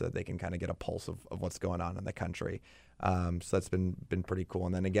 so that they can kind of get a pulse of what's going on in the country. So that's been pretty cool.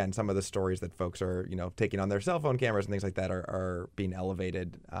 And then again, some of the stories that folks are taking on their cell phone cameras and things like that are being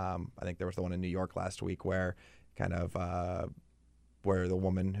elevated. I think there was the one in New York last week where where the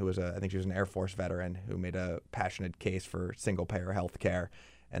woman who was I think she was an Air Force veteran who made a passionate case for single payer health care,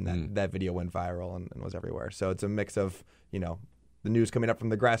 and that video went viral and was everywhere. So it's a mix of the news coming up from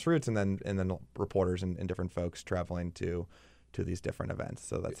the grassroots, and then reporters and different folks traveling to these different events.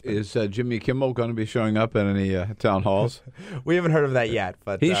 So is Jimmy Kimmel going to be showing up at any town halls? We haven't heard of that yet,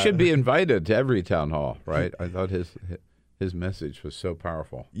 but he should be invited to every town hall, right? I thought his message was so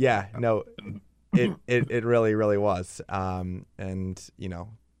powerful. Yeah, no, it really was,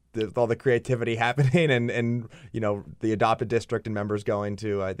 with all the creativity happening and the adopted district and members going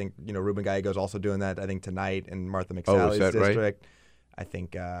to, I think Ruben Gallego's also doing that, I think tonight in Martha McSally's district. Right? I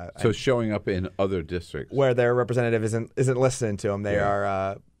think so showing up in other districts where their representative isn't listening to them. They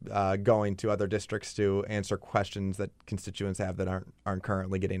are going to other districts to answer questions that constituents have that aren't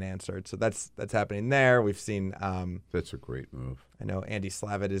currently getting answered. So that's happening there. We've seen that's a great move. I know Andy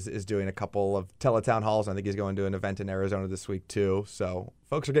Slavitt is doing a couple of teletown halls. I think he's going to an event in Arizona this week too. So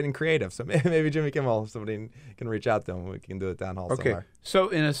folks are getting creative. So maybe Jimmy Kimmel, somebody can reach out to him. We can do a town hall somewhere. So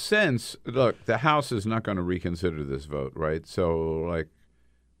in a sense, look, the House is not going to reconsider this vote, right? So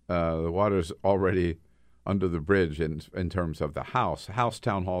the water's already under the bridge in terms of the House. House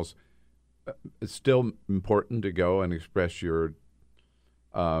town halls, it's still important to go and express your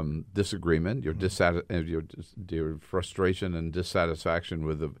disagreement, your frustration and dissatisfaction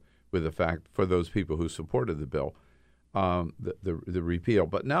with the fact for those people who supported the bill, the repeal.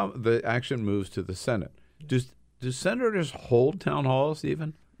 But now the action moves to the Senate. Do senators hold town halls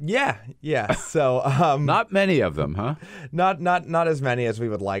even? Yeah. So not many of them, huh? Not as many as we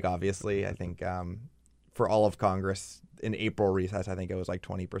would like. Obviously, I think for all of Congress in April recess, I think it was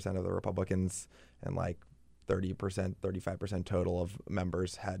 20% of the Republicans and 30%, 35% total of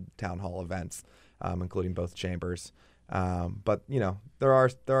members had town hall events, including both chambers. But there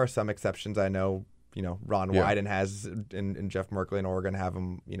are some exceptions. I know Ron Wyden has, and Jeff Merkley in Oregon have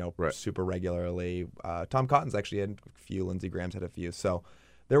them super regularly. Tom Cotton's actually had a few. Lindsey Graham's had a few. So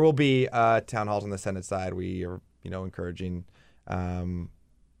there will be town halls on the Senate side. We are encouraging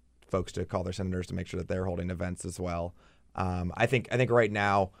folks to call their senators to make sure that they're holding events as well. I think right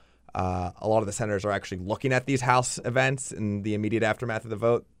now a lot of the senators are actually looking at these House events in the immediate aftermath of the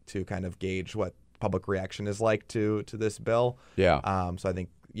vote to kind of gauge what public reaction is like to this bill. Yeah. So I think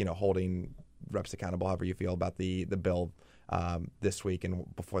holding reps accountable, however you feel about the bill this week and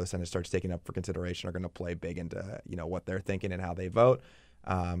before the Senate starts taking up for consideration, are going to play big into what they're thinking and how they vote.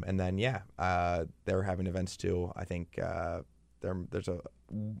 And then they're having events too. I think they're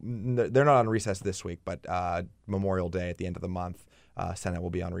not on recess this week, but Memorial Day at the end of the month, Senate will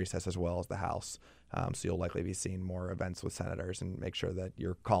be on recess as well as the House. So you'll likely be seeing more events with senators, and make sure that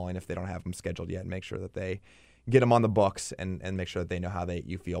you're calling if they don't have them scheduled yet, and make sure that they get them on the books and make sure that they know how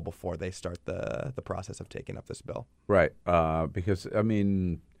you feel before they start the process of taking up this bill. Right. Because,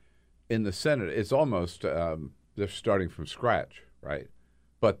 in the Senate, it's almost they're starting from scratch, right?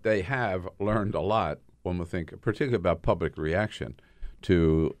 But they have learned a lot, one would think, particularly about public reaction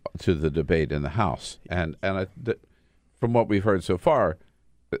to the debate in the House. And from what we've heard so far,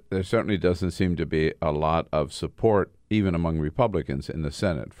 there certainly doesn't seem to be a lot of support, even among Republicans in the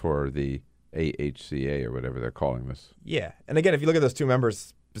Senate, for the AHCA or whatever they're calling this. Yeah. And again, if you look at those two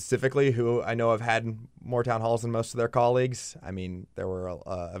members specifically, who I know have had more town halls than most of their colleagues, there were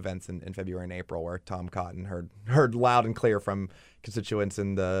events in February and April where Tom Cotton heard loud and clear from constituents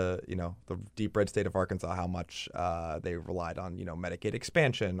in the deep red state of Arkansas how much they relied on Medicaid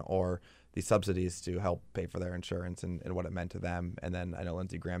expansion or these subsidies to help pay for their insurance and what it meant to them. And then I know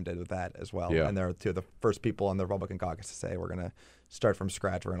Lindsey Graham did with that as well. Yeah. And they're two of the first people in the Republican caucus to say, we're going to start from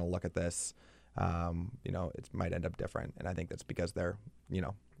scratch. We're going to look at this. It might end up different. And I think that's because they're,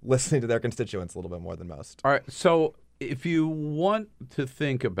 listening to their constituents a little bit more than most. All right. So if you want to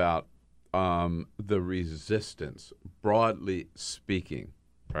think about the resistance, broadly speaking,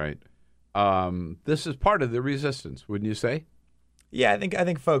 right? This is part of the resistance, wouldn't you say? Yeah, I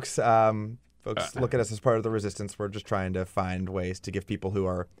think folks look at us as part of the resistance. We're just trying to find ways to give people who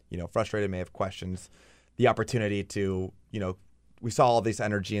are, frustrated, may have questions, the opportunity to, we saw all this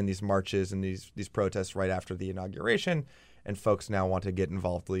energy in these marches and these protests right after the inauguration, and folks now want to get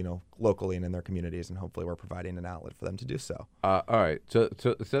involved, locally and in their communities, and hopefully we're providing an outlet for them to do so. All right, so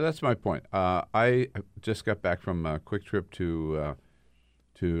that's my point. I just got back from a quick trip to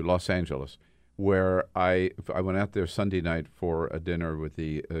Los Angeles, where I went out there Sunday night for a dinner with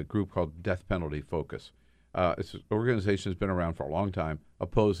the group called Death Penalty Focus. It's an organization that's been around for a long time,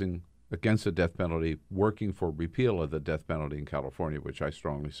 opposing against the death penalty, working for repeal of the death penalty in California, which I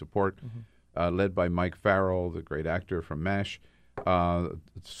strongly support. Led by Mike Farrell, the great actor from MASH.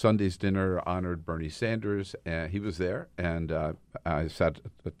 Sunday's dinner honored Bernie Sanders. He was there, and I sat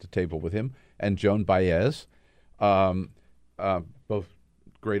at the table with him, and Joan Baez, both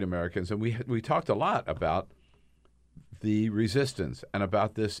great Americans. And we talked a lot about the resistance and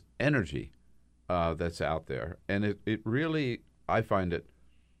about this energy that's out there. And it really, I find it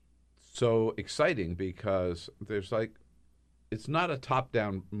so exciting because there's it's not a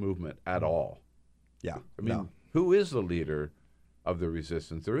top-down movement at all. Yeah. I mean, who is the leader of the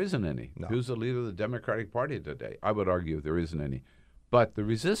resistance? There isn't any. No. Who's the leader of the Democratic Party today? I would argue there isn't any. But the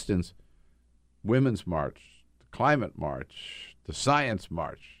resistance, Women's March, the Climate March, the Science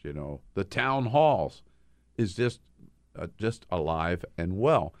March, the town halls, is just alive and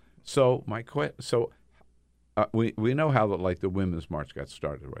well. So we know how the Women's March got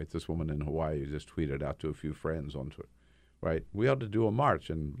started, right? This woman in Hawaii just tweeted out to a few friends on Twitter. Right, we ought to do a march,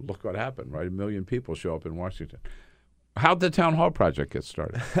 and look what happened. Right, 1 million people show up in Washington. How'd the town hall project get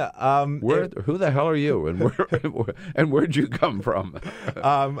started? Who the hell are you, and where'd you come from?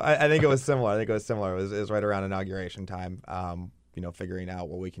 I think it was similar. It was right around inauguration time. Figuring out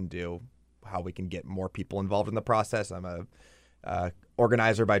what we can do, how we can get more people involved in the process. I'm a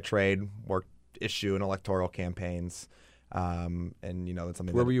organizer by trade. Worked issue and electoral campaigns, and that's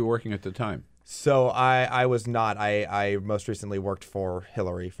something. Where were you working at the time? So I was not. I most recently worked for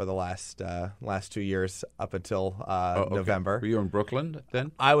Hillary for the last 2 years up until November. Were you in Brooklyn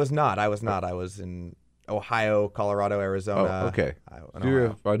then? I was not. I was in Ohio, Colorado, Arizona. Oh, okay. So you're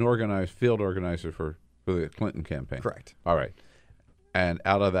an field organizer for the Clinton campaign. Correct. All right. And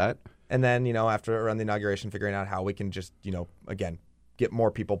out of that? And then, after around the inauguration, figuring out how we can just, again, get more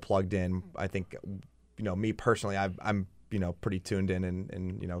people plugged in. I think, me personally, I'm pretty tuned in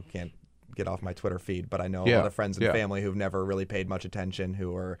and can't get off my Twitter feed, but I know a lot of friends and family who've never really paid much attention,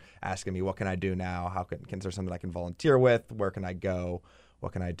 who are asking me, what can I do now? How can there something I can volunteer with? Where can I go?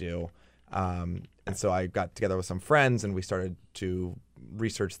 What can I do? And so I got together with some friends and we started to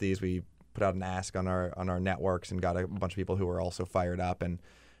research these. We put out an ask on our networks and got a bunch of people who were also fired up, and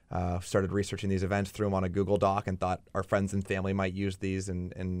started researching these events, threw them on a Google Doc, and thought our friends and family might use these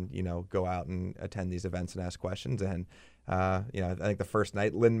and go out and attend these events and ask questions. And I think the first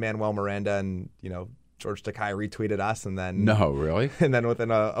night, Lin-Manuel Miranda and George Takei retweeted us, and then and then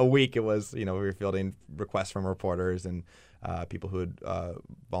within a week, it was we were fielding requests from reporters and people who had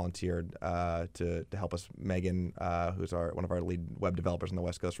volunteered to help us. Megan, who's one of our lead web developers on the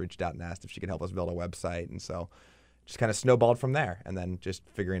West Coast, reached out and asked if she could help us build a website, and so just kind of snowballed from there. And then just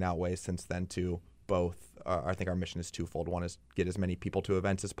figuring out ways since then to both. I think our mission is twofold. One is get as many people to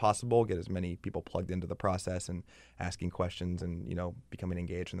events as possible, get as many people plugged into the process and asking questions and becoming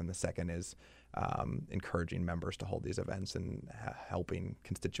engaged. And then the second is encouraging members to hold these events and helping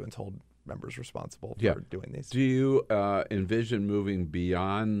constituents hold members responsible for doing these. Do you envision moving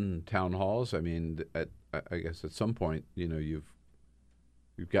beyond town halls? I mean, I guess at some point, you've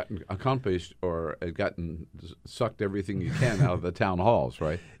gotten accomplished or gotten sucked everything you can out of the town halls,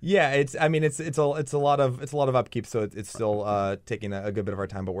 right? Yeah, it's a lot of upkeep, so it's still taking a good bit of our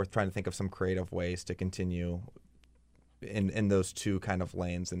time. But we're trying to think of some creative ways to continue in those two kind of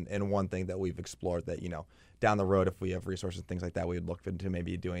lanes. And one thing that we've explored that down the road, if we have resources and things like that, we would look into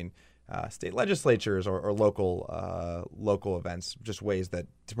maybe doing state legislatures or local events, just ways to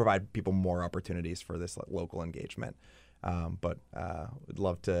provide people more opportunities for this local engagement. But we'd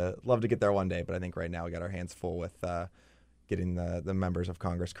love to get there one day. But I think right now we got our hands full with getting the members of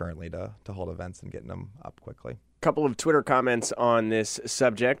Congress currently to hold events and getting them up quickly. Couple of Twitter comments on this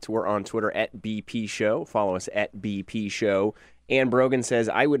subject. We're on Twitter at BP Show. Follow us at BP Show. Ann Brogan says,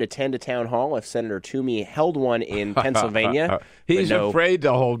 I would attend a town hall if Senator Toomey held one in Pennsylvania. He's afraid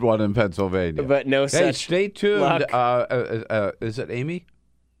to hold one in Pennsylvania. But no such Hey, stay tuned. luck. Is it Amy?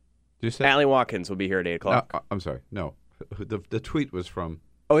 Did you say? Sally Watkins will be here at 8 o'clock. No, I'm sorry. No. The tweet was from...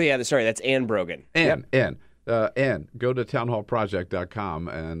 Oh, yeah, sorry. That's Ann Brogan. Ann. Ann, go to townhallproject.com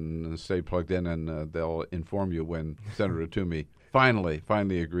and stay plugged in, and they'll inform you when Senator Toomey finally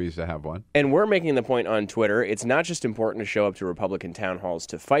agrees to have one. And we're making the point on Twitter, it's not just important to show up to Republican town halls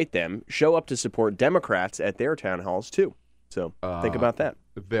to fight them. Show up to support Democrats at their town halls, too. So think about that.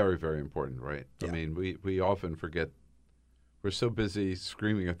 Very, very important, right? Yeah. I mean, we often forget. We're so busy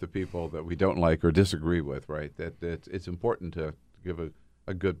screaming at the people that we don't like or disagree with, right? That it's important to give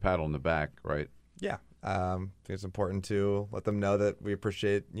a good pat on the back, right? Yeah. I think it's important to let them know that we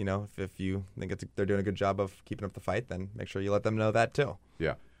appreciate, if you think they're doing a good job of keeping up the fight, then make sure you let them know that too.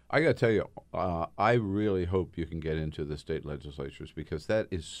 Yeah. I got to tell you, I really hope you can get into the state legislatures because that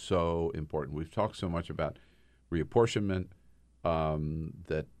is so important. We've talked so much about reapportionment,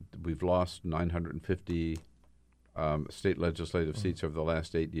 that we've lost 950 state legislative seats over the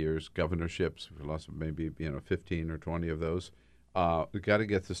last 8 years, governorships. We've lost maybe 15 or 20 of those. We've got to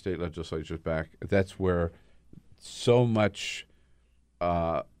get the state legislatures back. That's where so much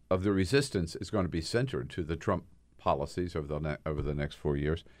of the resistance is going to be centered to the Trump policies over the next 4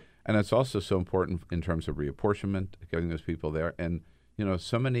 years. And it's also so important in terms of reapportionment, getting those people there. And,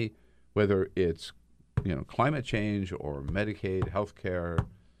 so many, whether it's, climate change or Medicaid, health care,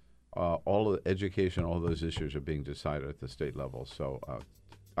 all of the education, all those issues are being decided at the state level. So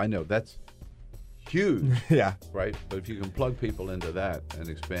I know that's huge. Yeah. Right? But if you can plug people into that and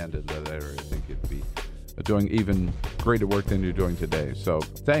expand into that area, I think you'd be doing even greater work than you're doing today. So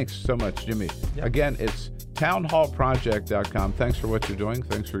thanks so much, Jimmy. Yep. Again, it's townhallproject.com. Thanks for what you're doing.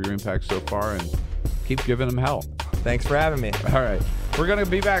 Thanks for your impact so far, and keep giving them hell. Thanks for having me. All right. We're going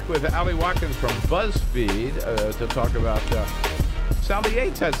to be back with Sally Watkins from BuzzFeed to talk about Sally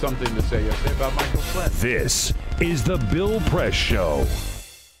Yates had something to say yesterday about Michael Flynn. This is the Bill Press Show.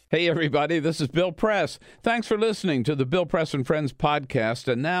 Hey, everybody, this is Bill Press. Thanks for listening to the Bill Press and Friends podcast.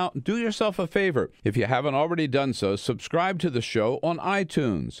 And now, do yourself a favor. If you haven't already done so, subscribe to the show on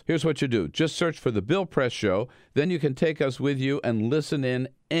iTunes. Here's what you do. Just search for the Bill Press Show. Then you can take us with you and listen in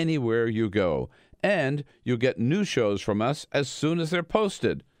anywhere you go. And you'll get new shows from us as soon as they're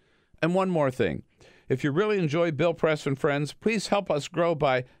posted. And one more thing. If you really enjoy Bill Press and Friends, please help us grow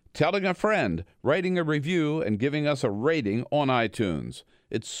by telling a friend, writing a review, and giving us a rating on iTunes.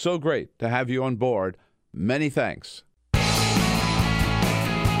 It's so great to have you on board. Many thanks.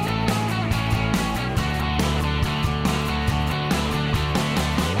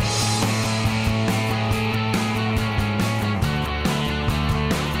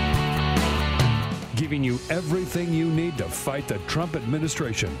 Giving you everything you need to fight the Trump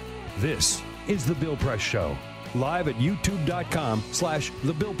administration. This is The Bill Press Show. Live at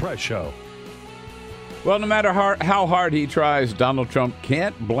youtube.com/The Bill Press Show. Well, no matter how hard he tries, Donald Trump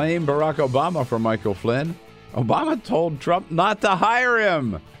can't blame Barack Obama for Michael Flynn. Obama told Trump not to hire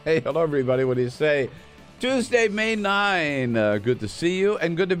him. Hey, hello, everybody. What do you say? Tuesday, May 9. Good to see you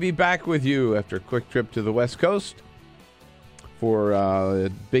and good to be back with you after a quick trip to the West Coast for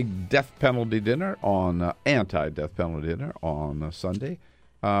a big death penalty dinner anti-death penalty dinner on Sunday.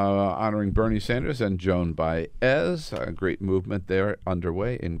 Honoring Bernie Sanders and Joan Baez. A great movement there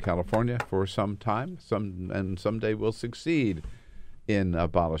underway in California for some time. Someday we'll succeed in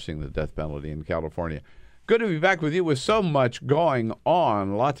abolishing the death penalty in California. Good to be back with you with so much going on.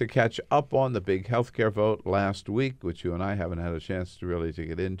 A lot to catch up on. The big health care vote last week, which you and I haven't had a chance to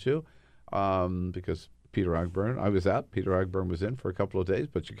get into because Peter Ogburn, I was out. Peter Ogburn was in for a couple of days,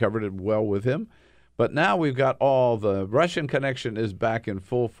 but you covered it well with him. But now we've got all the Russian connection is back in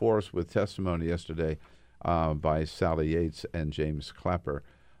full force with testimony yesterday by Sally Yates and James Clapper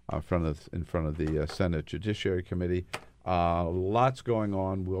in front of the Senate Judiciary Committee. Lots going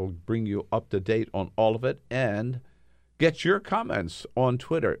on. We'll bring you up to date on all of it and get your comments on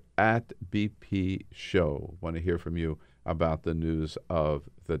Twitter at BP Show. Want to hear from you about the news of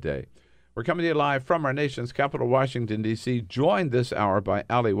the day. We're coming to you live from our nation's capital, Washington, D.C., joined this hour by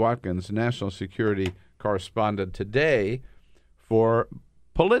Sally Watkins, national security correspondent today for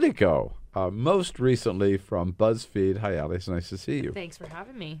Politico, most recently from BuzzFeed. Hi, Sally. It's nice to see you. Thanks for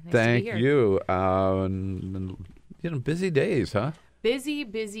having me. Nice Thank to be here. you. Busy days, huh?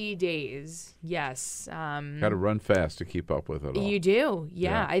 Busy days. Yes. Got to run fast to keep up with it all. You do.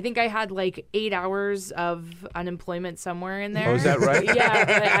 Yeah. I think I had like 8 hours of unemployment somewhere in there. Oh, is that right? Yeah.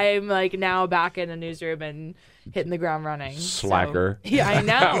 But I'm like now back in a newsroom and hitting the ground running. Slacker. So, yeah, I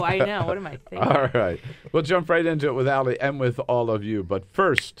know. What am I thinking? All right. We'll jump right into it with Allie and with all of you. But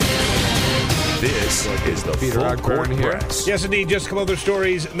first, this is the Peter Full Court Ogburn here. Press. Yes, indeed. Just a couple other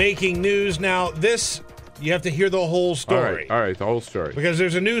stories making news. Now, this, you have to hear the whole story. All right, the whole story. Because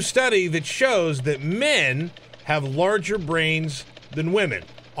there's a new study that shows that men have larger brains than women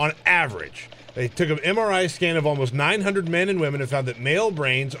on average. They took an MRI scan of almost 900 men and women and found that male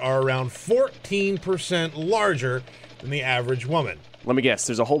brains are around 14% larger than the average woman. Let me guess.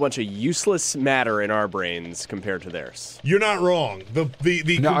 There's a whole bunch of useless matter in our brains compared to theirs. You're not wrong. The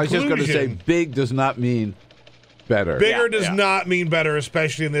No, I was just going to say big does not mean better. Bigger does not mean better,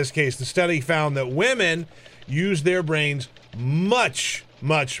 especially in this case. The study found that women use their brains much,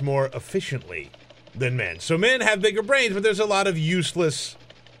 much more efficiently than men. So men have bigger brains, but there's a lot of useless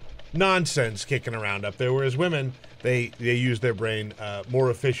nonsense kicking around up there, whereas women, they use their brain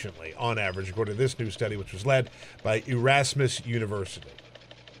more efficiently on average, according to this new study, which was led by Erasmus University.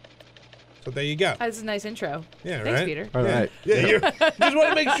 So there you go. That's a nice intro. Yeah, Thanks, right? Peter. All right. Yeah, just want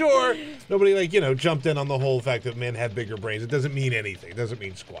to make sure nobody, jumped in on the whole fact that men have bigger brains. It doesn't mean anything. It doesn't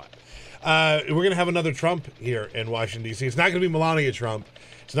mean squat. We're going to have another Trump here in Washington, D.C. It's not going to be Melania Trump.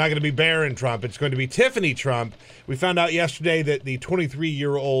 It's not going to be Barron Trump. It's going to be Tiffany Trump. We found out yesterday that the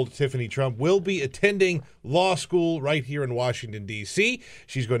 23-year-old Tiffany Trump will be attending law school right here in Washington, D.C.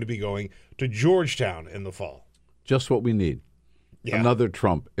 She's going to be going to Georgetown in the fall. Just what we need. Yeah. Another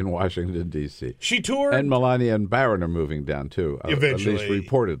Trump in Washington, D.C. She toured. And Melania and Barron are moving down, too. Eventually. At least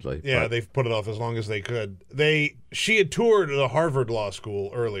reportedly. Yeah, but they've put it off as long as they could. She had toured the Harvard Law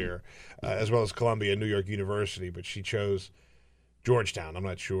School earlier, as well as Columbia and New York University, but she chose Georgetown. I'm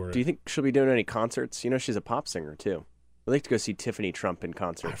not sure. Do you think she'll be doing any concerts? She's a pop singer, too. I'd like to go see Tiffany Trump in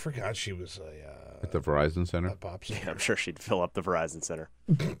concert. I forgot she was at the Verizon Center? a pop singer. Yeah, I'm sure she'd fill up the Verizon Center.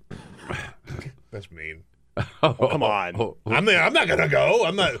 That's mean. Oh, come on. I'm not going to go.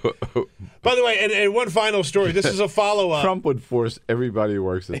 I'm not. By the way, and one final story. This is a follow-up. Trump would force everybody who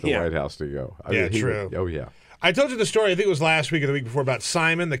works at the Yeah. White House to go. True. Oh, yeah. I told you the story, I think it was last week or the week before, about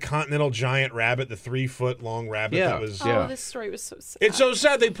Simon, the continental giant rabbit, the 3-foot-long rabbit Yeah. that was... Oh, this story was so sad. It's so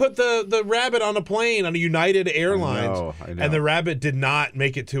sad. They put the rabbit on a plane on a United Airlines, I know. and the rabbit did not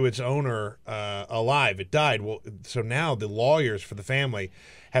make it to its owner alive. It died. Well, so now the lawyers for the family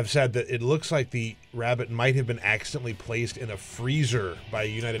have said that it looks like the rabbit might have been accidentally placed in a freezer by a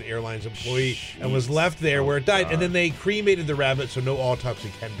United Airlines employee and was left there where it died. God. And then they cremated the rabbit so no autopsy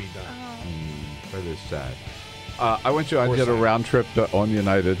can be done. That is sad. I did a round trip on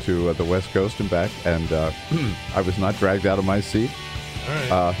United to the West Coast and back, and I was not dragged out of my seat. All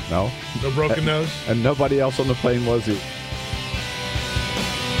right. No. No broken nose? And nobody else on the plane was either.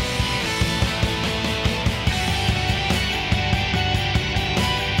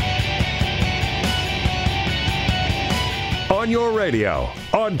 On your radio,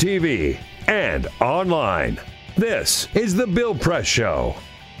 on TV, and online. This is The Bill Press Show.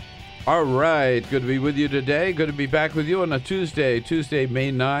 All right. Good to be with you today. Good to be back with you on a Tuesday,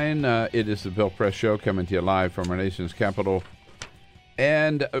 May 9. It is the Bill Press Show coming to you live from our nation's capital.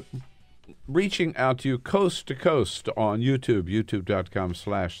 And reaching out to you coast to coast on YouTube,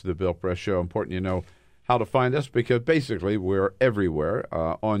 youtube.com/The Bill Press Show. Important you know how to find us because basically we're everywhere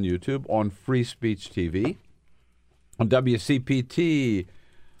on YouTube, on Free Speech TV, on WCPT,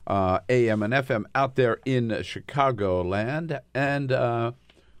 AM and FM out there in Chicagoland, and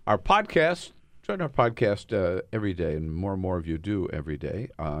our podcast. Join our podcast every day, and more of you do every day.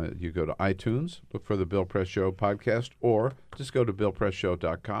 You go to iTunes, look for the Bill Press Show podcast, or just go to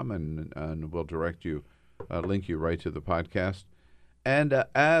BillPressShow.com, and we'll direct you, link you right to the podcast. And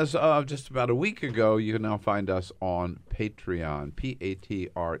as of just about a week ago, you can now find us on Patreon,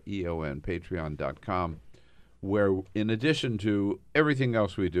 Patreon, Patreon.com, where in addition to everything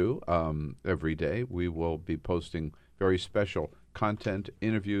else we do every day, we will be posting very special content,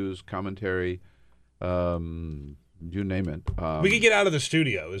 interviews, commentary, you name it. We could get out of the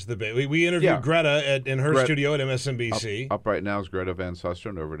studio. We interviewed Greta in her studio at MSNBC. Up right now is Greta Van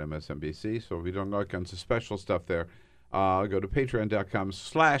Susteren over at MSNBC. So we're doing all kinds of special stuff there. Go to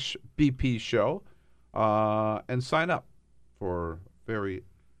patreon.com/BP show and sign up for very...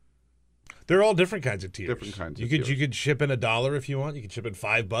 They're all different kinds of tiers. Different kinds you of could tiers. You could ship in $1 if you want. You could ship in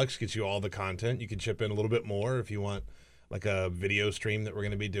 $5, gets you all the content. You could ship in a little bit more if you want, like a video stream that we're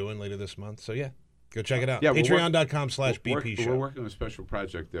going to be doing later this month. So yeah, go check it out. Yeah, Patreon.com/BP show. We're working on a special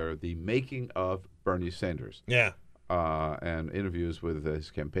project there, the making of Bernie Sanders. Yeah. and interviews with his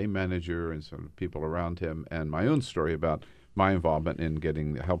campaign manager and some people around him, and my own story about my involvement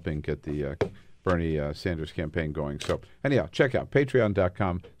in helping get the Bernie Sanders campaign going. So anyhow, check out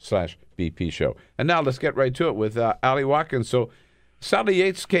patreon.com/BP show. And now let's get right to it with Allie Watkins. So Sally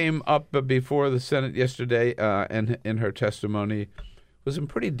Yates came up before the Senate yesterday, and in her testimony was some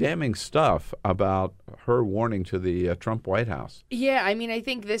pretty damning stuff about her warning to the Trump White House. Yeah, I mean, I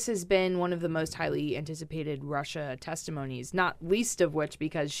think this has been one of the most highly anticipated Russia testimonies, not least of which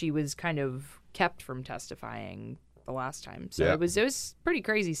because she was kind of kept from testifying the last time. So Yeah. it was pretty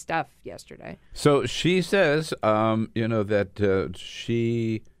crazy stuff yesterday. So she says, that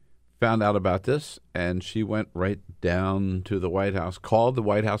she found out about this, and she went right down to the White House, called the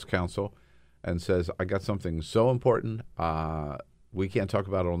White House counsel, and says, I got something so important, we can't talk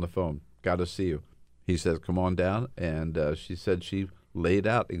about it on the phone. Got to see you. He says, come on down. And she said she laid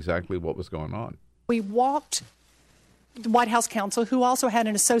out exactly what was going on. We walked the White House counsel, who also had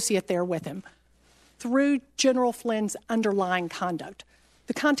an associate there with him, through General Flynn's underlying conduct,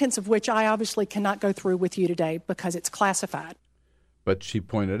 the contents of which I obviously cannot go through with you today because it's classified. But she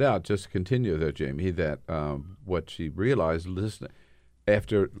pointed out, just to continue there, Jamie, that what she realized,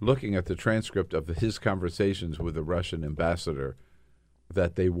 after looking at the transcript of his conversations with the Russian ambassador,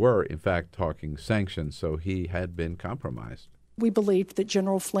 that they were, in fact, talking sanctions, so he had been compromised. We believed that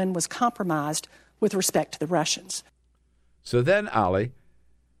General Flynn was compromised with respect to the Russians. So then, Allie,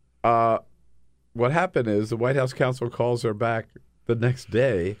 what happened is the White House counsel calls her back the next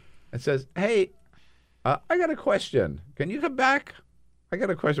day and says, hey, I got a question. Can you come back? I got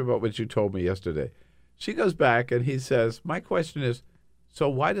a question about what you told me yesterday. She goes back and he says, my question is, so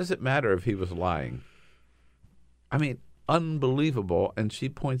why does it matter if he was lying? I mean, unbelievable. And she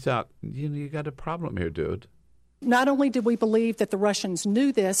points out, you got a problem here, dude. Not only did we believe that the Russians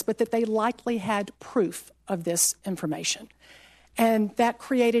knew this, but that they likely had proof of this information. And that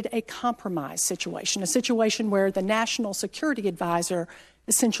created a compromise situation, a situation where the national security advisor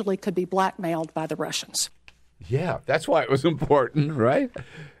essentially could be blackmailed by the Russians. Yeah, that's why it was important, right?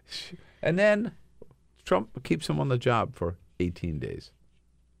 And then Trump keeps him on the job for 18 days.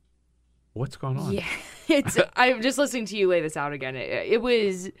 What's going on? Yeah, I'm just listening to you lay this out again. It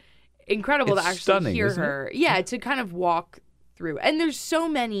was incredible It's to actually stunning, hear isn't it? her. Yeah, to kind of walk through. And there's so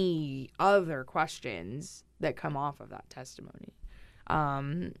many other questions that come off of that testimony.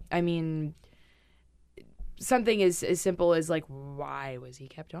 I mean, something as simple as like, why was he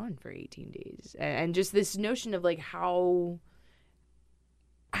kept on for 18 days? And just this notion of like how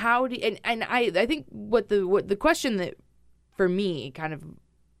do and I think what the question that for me kind of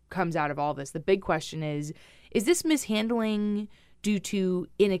comes out of all this, the big question is this mishandling due to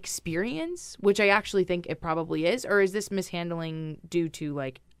inexperience, which I actually think it probably is, or is this mishandling due to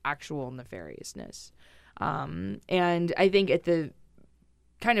like actual nefariousness? And I think at the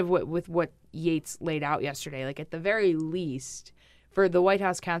kind of with what Yates laid out yesterday, like at the very least, for the White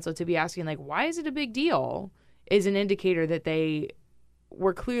House counsel to be asking like, why is it a big deal, is an indicator that they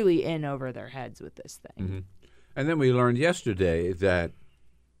were clearly in over their heads with this thing. Mm-hmm. And then we learned yesterday that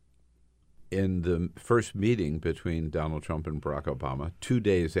in the first meeting between Donald Trump and Barack Obama, 2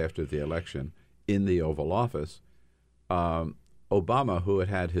 days after the election in the Oval Office, Obama, who had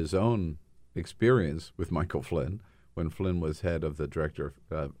had his own experience with Michael Flynn when Flynn was head of the director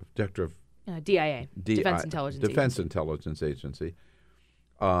of DIA, Defense Intelligence Agency,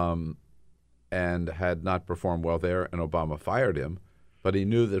 and had not performed well there, and Obama fired him. But he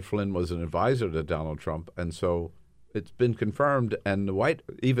knew that Flynn was an advisor to Donald Trump, and so it's been confirmed, and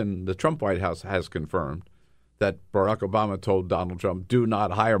even the Trump White House has confirmed that Barack Obama told Donald Trump, do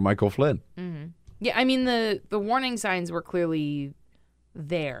not hire Michael Flynn. Mm-hmm. Yeah, I mean, the warning signs were clearly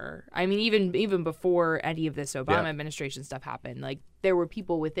there. I mean, even before any of this Obama administration stuff happened, like there were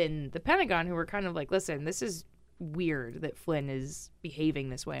people within the Pentagon who were kind of like, listen, this is weird that Flynn is behaving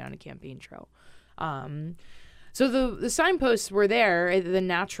this way on a campaign trail. So the signposts were there. The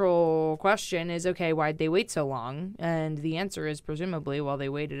natural question is, okay, why'd they wait so long? And the answer is presumably, well, they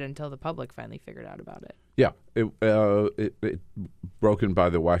waited until the public finally figured out about it. Yeah, it broken by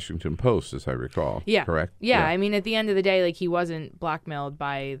the Washington Post, as I recall. Yeah, correct. Yeah, I mean, at the end of the day, like he wasn't blackmailed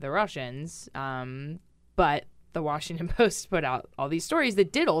by the Russians, but the Washington Post put out all these stories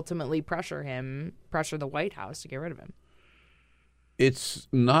that did ultimately pressure the White House to get rid of him. It's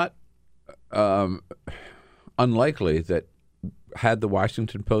not unlikely that had the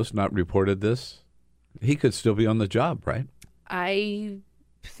Washington Post not reported this, he could still be on the job, right? I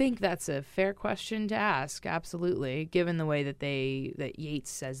think that's a fair question to ask, absolutely, given the way that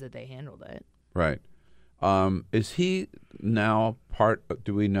Yates says that they handled it. Right. Is he now part of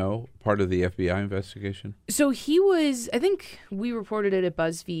the FBI investigation? So he was, I think we reported it at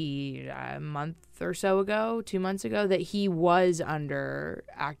BuzzFeed a month or so ago, 2 months ago, that he was under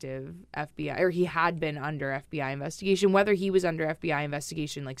active FBI, or he had been under FBI investigation. Whether he was under FBI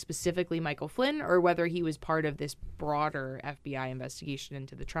investigation, like specifically Michael Flynn, or whether he was part of this broader FBI investigation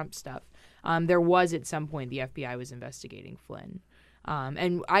into the Trump stuff. There was at some point the FBI was investigating Flynn.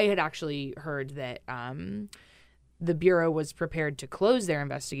 And I had actually heard that the Bureau was prepared to close their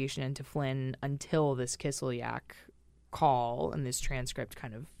investigation into Flynn until this Kislyak call and this transcript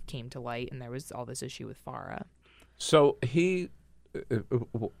kind of came to light, and there was all this issue with FARA. So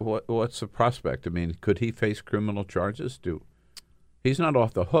what's the prospect? I mean, could he face criminal charges? He's not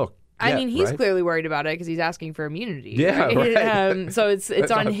off the hook yet, I mean, he's right? clearly worried about it because he's asking for immunity. Yeah, right. So it's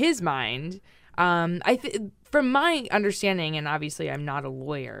on his mind. From my understanding, and obviously I'm not a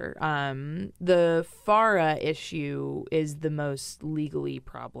lawyer, the FARA issue is the most legally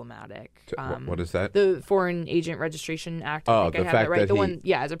problematic. What is that? The Foreign Agent Registration Act. Oh, I think the I have fact that right. that The one,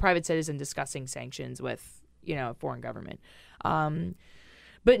 as a private citizen discussing sanctions with, a foreign government.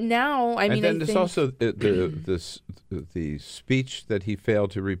 But now, I mean, and then there's also the speech that he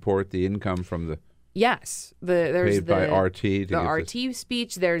failed to report the income from the. Yes, there's paid by RT. The RT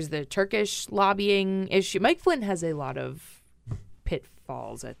speech. There's the Turkish lobbying issue. Mike Flynn has a lot of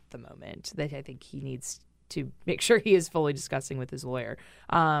pitfalls at the moment that I think he needs to make sure he is fully discussing with his lawyer.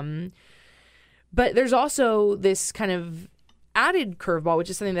 But there's also this kind of added curveball, which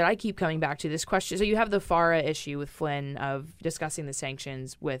is something that I keep coming back to, this question. So you have the FARA issue with Flynn of discussing the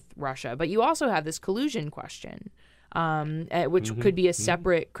sanctions with Russia, but you also have this collusion question. Which could be a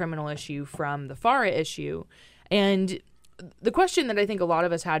separate criminal issue from the FARA issue. And the question that I think a lot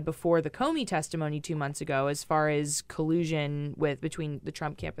of us had before the Comey testimony 2 months ago, as far as collusion between the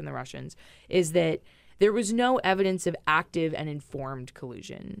Trump camp and the Russians, is that there was no evidence of active and informed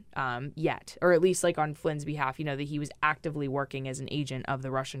collusion yet, or at least like on Flynn's behalf, that he was actively working as an agent of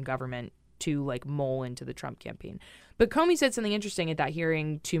the Russian government to like mole into the Trump campaign. But Comey said something interesting at that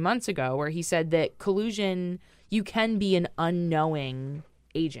hearing 2 months ago, where he said that collusion, you can be an unknowing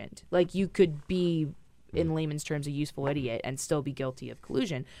agent. Like you could be, in layman's terms, a useful idiot and still be guilty of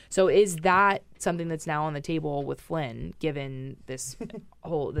collusion. So is that something that's now on the table with Flynn, given this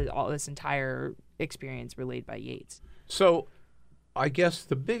all this entire experience relayed by Yates? So I guess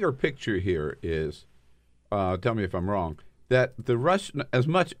the bigger picture here is, tell me if I'm wrong, that the Russian, as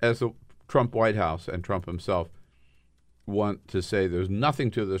much as the Trump White House and Trump himself want to say there's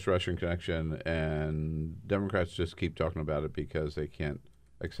nothing to this Russian connection, and Democrats just keep talking about it because they can't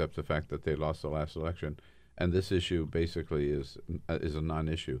accept the fact that they lost the last election, and this issue basically is a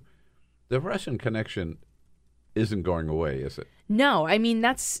non-issue. The Russian connection isn't going away, is it? No, I mean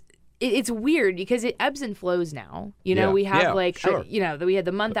it's weird because it ebbs and flows now. We have we had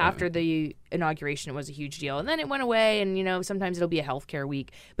the month after the inauguration, it was a huge deal, and then it went away, and sometimes it'll be a healthcare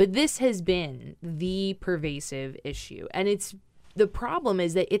week. But this has been the pervasive issue, and the problem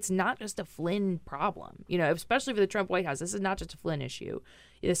is that it's not just a Flynn problem. Especially for the Trump White House, this is not just a Flynn issue.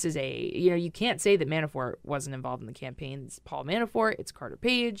 This is you can't say that Manafort wasn't involved in the campaign. It's Paul Manafort, it's Carter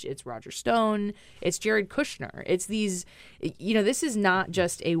Page, it's Roger Stone, it's Jared Kushner. It's these, this is not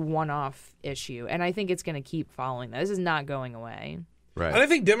just a one-off issue, and I think it's going to keep following that. This is not going away. Right. And I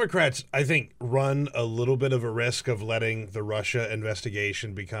think Democrats, run a little bit of a risk of letting the Russia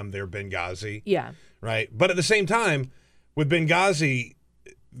investigation become their Benghazi. Yeah. Right. But at the same time, with Benghazi,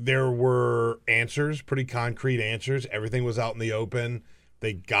 there were answers, pretty concrete answers. Everything was out in the open.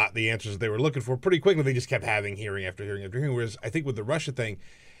 They got the answers they were looking for pretty quickly. They just kept having hearing after hearing after hearing. Whereas I think with the Russia thing,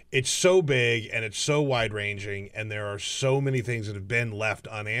 it's so big and it's so wide-ranging, and there are so many things that have been left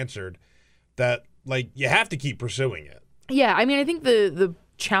unanswered that, you have to keep pursuing it. Yeah, I mean, I think the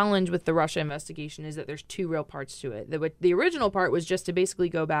challenge with the Russia investigation is that there's two real parts to it. The original part was just to basically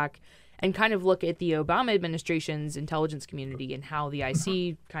go back and kind of look at the Obama administration's intelligence community and how the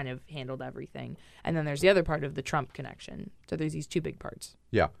IC kind of handled everything. And then there's the other part of the Trump connection. So there's these two big parts.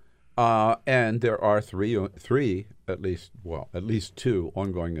 Yeah. And there are three, at least two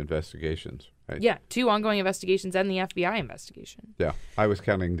ongoing investigations, right? Yeah, two ongoing investigations and the FBI investigation. Yeah, I was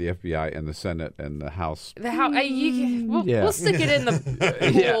counting the FBI and the Senate and the House. We'll stick it in the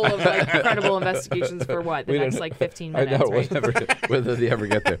pool of credible investigations for the next 15 minutes. I know, right? whether they ever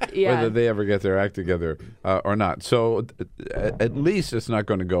get there, whether they ever get their act together or not. So at least it's not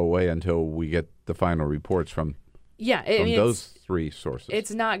going to go away until we get the final reports from. Yeah, those three sources.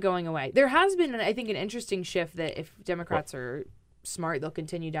 It's not going away. There has been, I think, an interesting shift that if Democrats are smart. They'll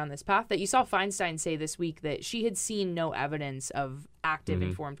continue down this path. That you saw Feinstein say this week that she had seen no evidence of active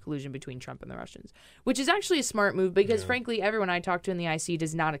informed collusion between Trump and the Russians, which is actually a smart move because, frankly, everyone I talked to in the IC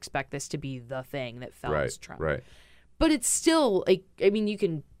does not expect this to be the thing that fells Trump. Right. But it's still, like, I mean,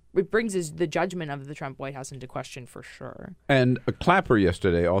 it brings the judgment of the Trump White House into question for sure. And Clapper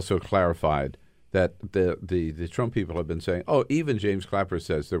yesterday also clarified that the Trump people have been saying, even James Clapper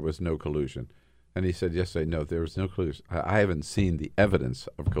says there was no collusion. And he said yesterday, no, there was no collusion. I haven't seen the evidence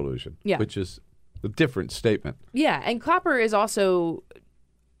of collusion, which is a different statement. Yeah, and Clapper is also,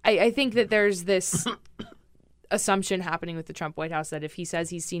 I think that there's this assumption happening with the Trump White House that if he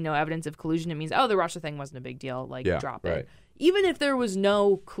says he's seen no evidence of collusion, it means, the Russia thing wasn't a big deal, drop it. Even if there was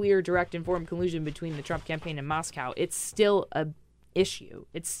no clear, direct, informed collusion between the Trump campaign and Moscow, it's still a issue.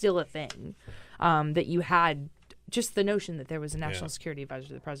 It's still a thing that you had. Just the notion that there was a national security advisor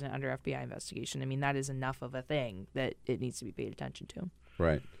to the president under FBI investigation, I mean, that is enough of a thing that it needs to be paid attention to.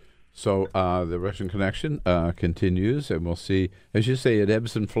 Right. So the Russian connection continues, and we'll see. As you say, it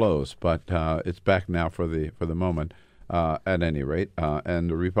ebbs and flows, but it's back now for the moment, at any rate. And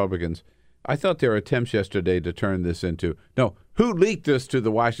the Republicans, I thought their attempts yesterday to turn this into, who leaked this to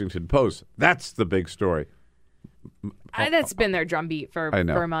the Washington Post? That's the big story. That's been their drumbeat for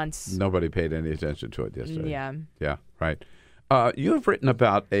months. Nobody paid any attention to it yesterday. Yeah. Yeah, right. You have written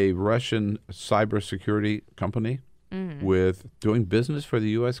about a Russian cybersecurity company with doing business for the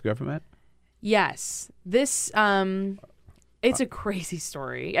U.S. government? Yes. This, it's a crazy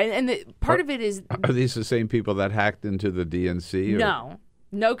story. And part of it is... Are these the same people that hacked into the DNC? Or?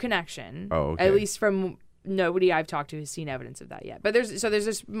 No connection. Oh, okay. At least from... Nobody I've talked to has seen evidence of that yet. But there's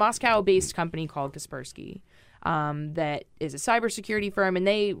this Moscow-based company called Kaspersky that is a cybersecurity firm, and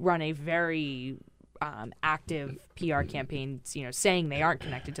they run a very active PR campaign, saying they aren't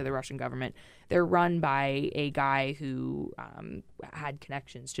connected to the Russian government. They're run by a guy who had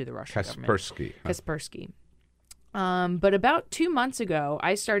connections to the Russian government. Kaspersky. But about 2 months ago,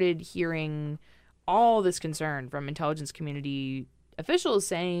 I started hearing all this concern from intelligence community officials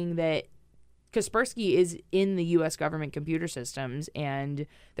saying that Kaspersky is in the U.S. government computer systems, and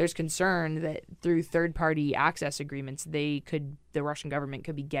there's concern that through third-party access agreements, the Russian government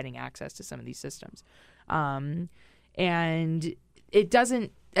could be getting access to some of these systems. And it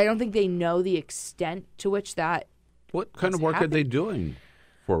doesn't. I don't think they know the extent to which that. What kind of work are they doing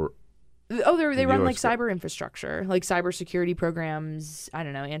for? They run like cyber infrastructure, like cybersecurity programs. I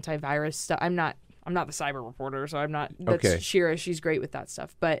don't know, antivirus stuff. I'm not the cyber reporter, so I'm not. That's okay. Shira, she's great with that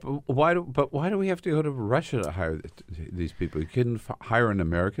stuff. But why do we have to go to Russia to hire these people? You couldn't hire an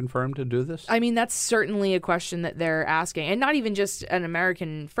American firm to do this? I mean, that's certainly a question that they're asking, and not even just an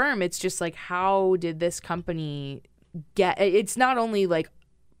American firm. It's just like, how did this company get? It's not only like,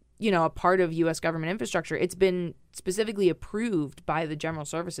 a part of U.S. government infrastructure. It's been specifically approved by the General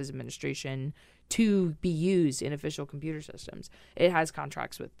Services Administration to be used in official computer systems. It has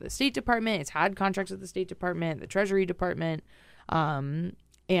contracts with the State Department. It's had contracts with the State Department, the Treasury Department, and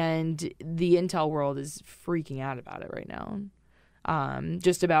the intel world is freaking out about it right now.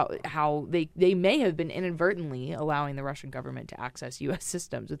 Just about how they may have been inadvertently allowing the Russian government to access U.S.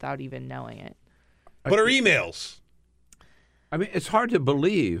 systems without even knowing it. What are emails? I mean, it's hard to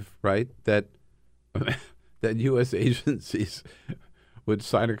believe, right, that U.S. agencies would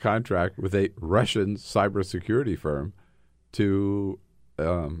sign a contract with a Russian cybersecurity firm to...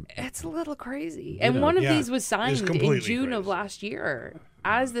 it's a little crazy. And one of these was signed in June of last year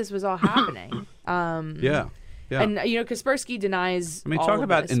as this was all happening. Yeah. And, Kaspersky denies talk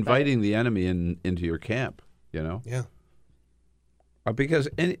about this, inviting the enemy into your camp, Yeah. Because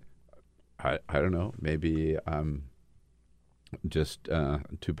I don't know, maybe I'm just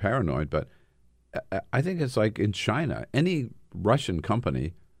too paranoid, but I think it's like in China, any Russian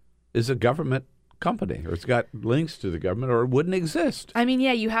company is a government company, or it's got links to the government, or it wouldn't exist. I mean,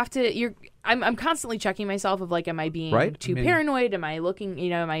 yeah, you have to. I'm constantly checking myself of like, am I being too paranoid? Am I looking?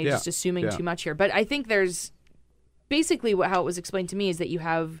 Am I just assuming too much here? But I think there's basically how it was explained to me is that you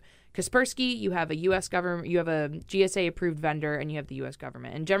have Kaspersky, you have a U.S. government, you have a GSA approved vendor, and you have the U.S.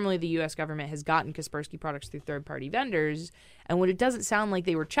 government. And generally, the U.S. government has gotten Kaspersky products through third party vendors. And what it doesn't sound like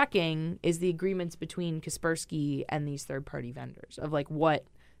they were checking is the agreements between Kaspersky and these third party vendors of like what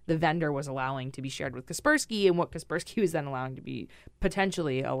the vendor was allowing to be shared with Kaspersky and what Kaspersky was then allowing to be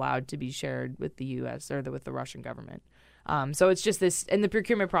potentially allowed to be shared with the U.S. or with the Russian government. So it's just this, and the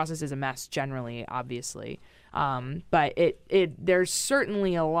procurement process is a mess generally, obviously. But there's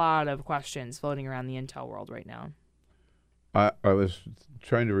certainly a lot of questions floating around the intel world right now. I was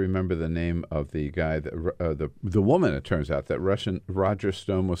trying to remember the name of the guy, the woman, it turns out, that Russian Roger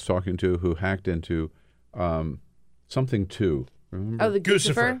Stone was talking to, who hacked into something 2. Remember? Oh, the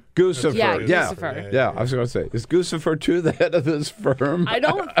Guccifer? Guccifer. Yeah, Yeah. Guccifer. Yeah, I was going to say, is Guccifer too the head of this firm? I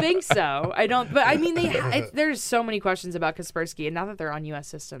don't think so. But I mean, there's so many questions about Kaspersky, and now that they're on U.S.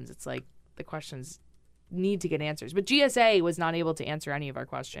 systems, it's like the questions need to get answers. But GSA was not able to answer any of our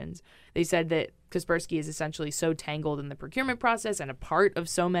questions. They said that Kaspersky is essentially so tangled in the procurement process and a part of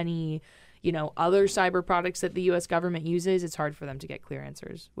so many, other cyber products that the U.S. government uses, it's hard for them to get clear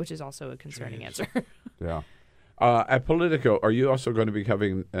answers, which is also a concerning answer. Yeah. At Politico, are you also going to be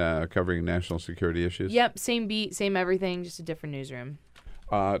covering national security issues? Yep, same beat, same everything, just a different newsroom.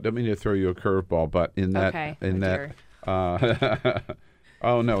 Don't mean to throw you a curveball, but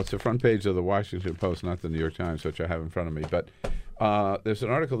oh no, it's the front page of the Washington Post, not the New York Times, which I have in front of me. But there's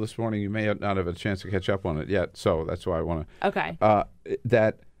an article this morning. You may not have a chance to catch up on it yet, so that's why I want to. Okay.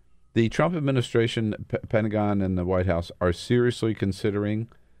 That the Trump administration, Pentagon, and the White House are seriously considering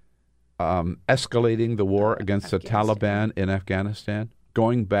escalating the war against the Taliban in Afghanistan,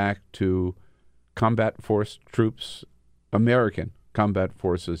 going back to combat force troops, American combat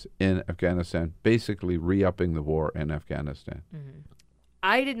forces in Afghanistan, basically re-upping the war in Afghanistan. Mm-hmm.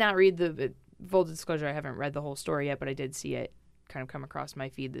 I did not read the full disclosure. I haven't read the whole story yet, but I did see it kind of come across my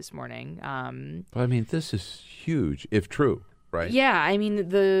feed this morning. But I mean, this is huge, if true, right? Yeah, I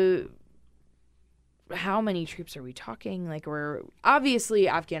mean, how many troops are we talking? Like, obviously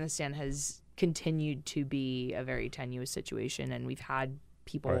Afghanistan has continued to be a very tenuous situation, and we've had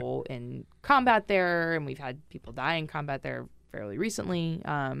people in combat there, and we've had people die in combat there fairly recently.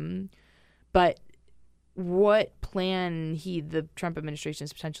 But what plan the Trump administration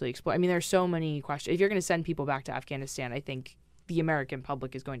is potentially exploring? I mean, there's so many questions. If you're going to send people back to Afghanistan, I think the American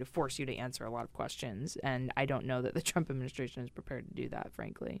public is going to force you to answer a lot of questions, and I don't know that the Trump administration is prepared to do that,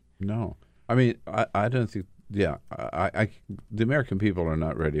 frankly. No. I mean, I don't think, the American people are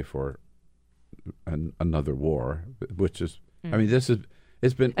not ready for another war, which is, I mean, it's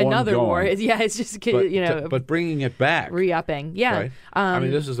been another ongoing. war. It's just, but bringing it back. Re-upping. Yeah. Right? I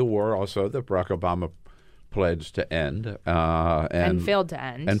mean, this is a war also that Barack Obama pledged to end. And failed to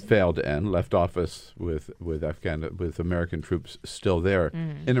end. And failed to end. Left office with American troops still there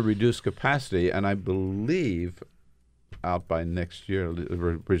in a reduced capacity. And I believe out by next year,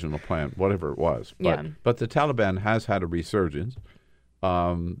 the original plan, whatever it was. But the Taliban has had a resurgence.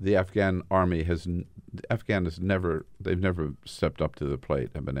 The Afghan army they've never stepped up to the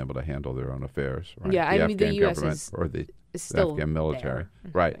plate and been able to handle their own affairs. Right? Yeah, the I mean, Afghan the U.S. government or the still Afghan military.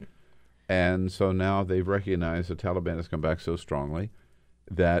 There. Right. And so now they've recognized the Taliban has come back so strongly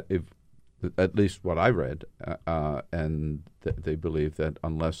that if, at least what I read, and they believe that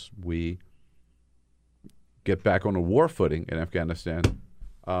unless we get back on a war footing in Afghanistan,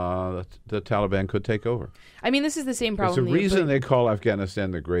 the Taliban could take over. I mean, this is the same problem. It's the reason they call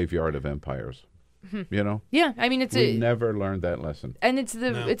Afghanistan the graveyard of empires. Yeah, I mean, we never learned that lesson, and it's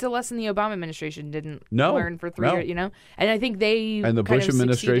a lesson the Obama administration didn't learn for 3 years. And I think and the Bush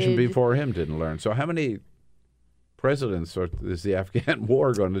administration before him didn't learn. So how many presidents is the Afghan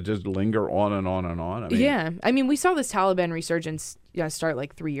war going to just linger on and on and on? I mean, we saw this Taliban resurgence start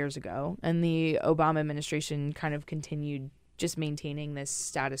like 3 years ago, and the Obama administration kind of continued just maintaining this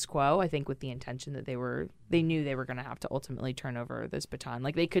status quo, I think with the intention that they knew they were going to have to ultimately turn over this baton.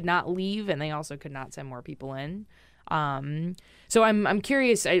 Like, they could not leave, and they also could not send more people in. So I'm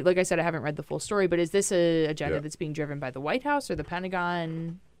curious. Like I said, I haven't read the full story, but is this an agenda that's being driven by the White House or the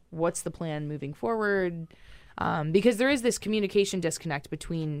Pentagon? What's the plan moving forward? Because there is this communication disconnect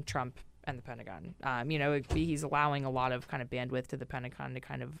between Trump and the Pentagon. He's allowing a lot of kind of bandwidth to the Pentagon to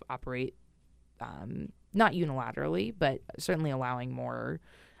kind of operate not unilaterally, but certainly allowing more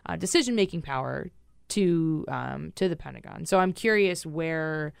decision-making power to the Pentagon. So I'm curious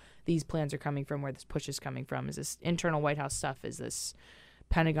where these plans are coming from, where this push is coming from. Is this internal White House stuff? Is this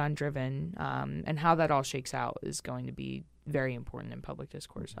Pentagon-driven? And how that all shakes out is going to be very important in public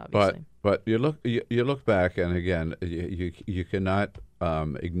discourse, obviously. But you look back, and again, you cannot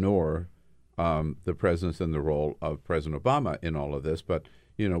ignore the presence and the role of President Obama in all of this. But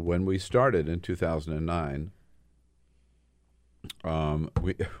when we started in 2009,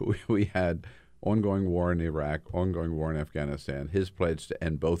 we had ongoing war in Iraq, ongoing war in Afghanistan. His pledge to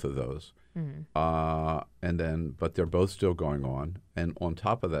end both of those, but they're both still going on. And on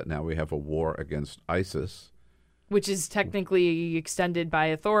top of that, now we have a war against ISIS, which is technically extended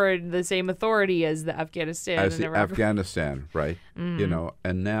by the same authority as the Afghanistan. Afghanistan, right?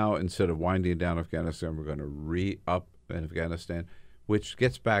 And now instead of winding down Afghanistan, we're going to re-up in Afghanistan. Which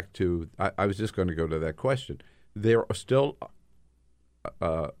gets back to, I was just going to go to that question. There are still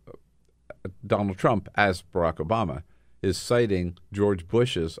Donald Trump as Barack Obama is citing George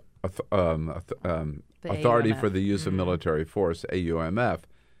Bush's Authority for the Use of Military Force, AUMF,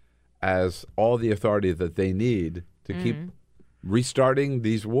 as all the authority that they need to keep restarting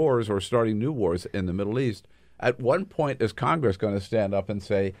these wars or starting new wars in the Middle East. At one point, is Congress going to stand up and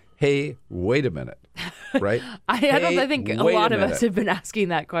say, hey, wait a minute, right? I think a lot of us have been asking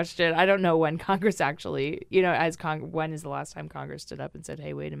that question. I don't know when Congress actually, when is the last time Congress stood up and said,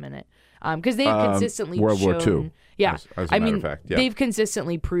 hey, wait a minute? Because they've consistently World War II. Yeah. As a matter of fact, yeah. They've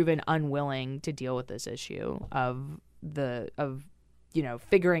consistently proven unwilling to deal with this issue of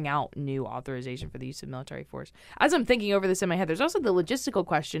figuring out new authorization for the use of military force. As I'm thinking over this in my head, there's also the logistical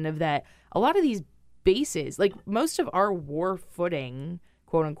question of that a lot of these bases, like most of our war footing,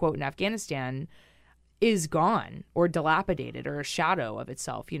 quote unquote, in Afghanistan is gone or dilapidated or a shadow of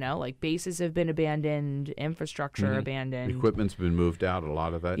itself. Like bases have been abandoned, infrastructure abandoned. Equipment's been moved out, a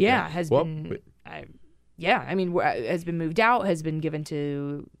lot of that. Has been moved out, has been given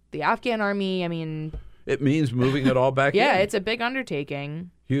to the Afghan army. It means moving it all back in. Yeah, it's a big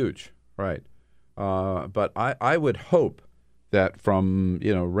undertaking. Huge, right. But I would hope that from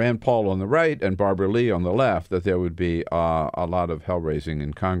Rand Paul on the right and Barbara Lee on the left, that there would be a lot of hell-raising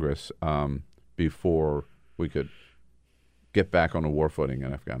in Congress before we could get back on a war footing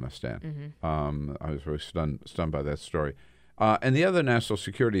in Afghanistan. I was really stunned by that story. And the other national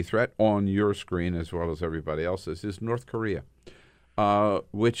security threat on your screen, as well as everybody else's, is North Korea,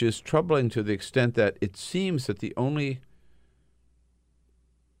 which is troubling to the extent that it seems that the only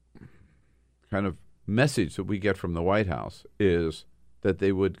kind of message that we get from the White House is that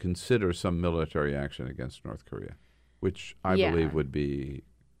they would consider some military action against North Korea, which I believe would be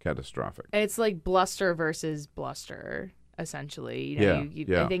catastrophic. It's like bluster versus bluster, essentially.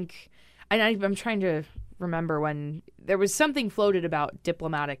 I think, and I'm trying to remember when there was something floated about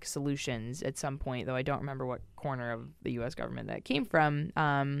diplomatic solutions at some point, though I don't remember what corner of the U.S. government that came from.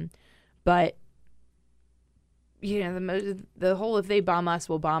 But the whole "if they bomb us,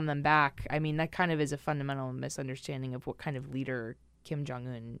 we'll bomb them back." That kind of is a fundamental misunderstanding of what kind of leader Kim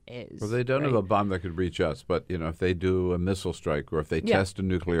Jong-un is. Well, they don't have a bomb that could reach us, but if they do a missile strike or if they test a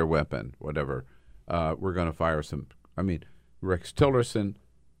nuclear weapon, whatever, we're going to fire some. Rex Tillerson,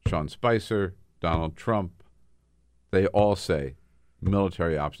 Sean Spicer, Donald Trump, they all say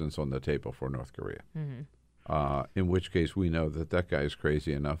military options on the table for North Korea. In which case, we know that guy is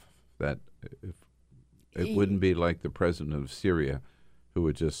crazy enough that it wouldn't be like the president of Syria, who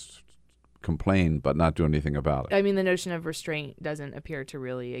would just complain but not do anything about it. The notion of restraint doesn't appear to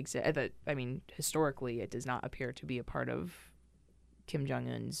really exist. Historically, it does not appear to be a part of Kim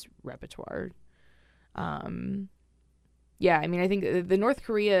Jong-un's repertoire. I think the North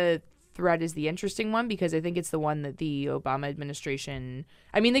Korea threat is the interesting one because I think it's the one that the Obama administration,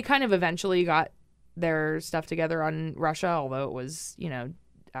 they kind of eventually got their stuff together on Russia, although it was,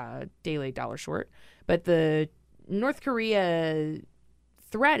 day late, dollar short. But the North Korea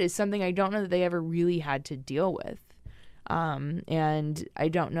threat is something I don't know that they ever really had to deal with. And I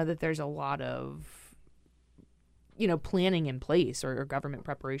don't know that there's a lot of, planning in place or government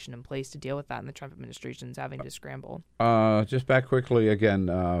preparation in place to deal with that, and the Trump administration's having to scramble. Just back quickly again,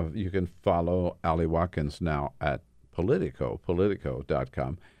 you can follow Ali Watkins now at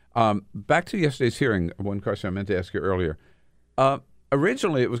Politico.com. Back to yesterday's hearing, one question I meant to ask you earlier.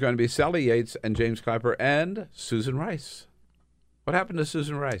 Originally, it was going to be Sally Yates and James Clapper and Susan Rice. What happened to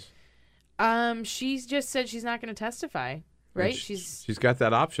Susan Rice? She's just said she's not going to testify, right? She's got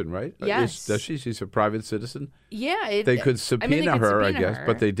that option, right? Yes. Does she? She's a private citizen? Yeah. They could subpoena her, I guess,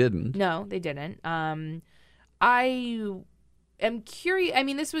 but they didn't. No, they didn't. I am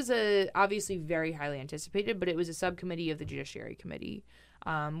curious. This was obviously very highly anticipated, but it was a subcommittee of the Judiciary Committee,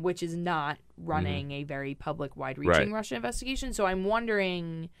 which is not running a very public, wide-reaching Russia investigation. So I'm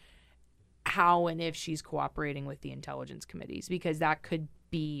wondering how and if she's cooperating with the intelligence committees, because that could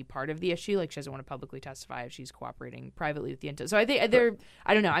be part of the issue. Like, she doesn't want to publicly testify if she's cooperating privately with the intel. So I think I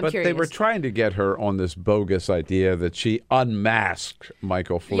don't know. I'm curious. But they were trying to get her on this bogus idea that she unmasked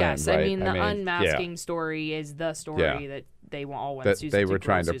Michael Flynn. Yes, right? the unmasking story is the story that they all want Susan they were to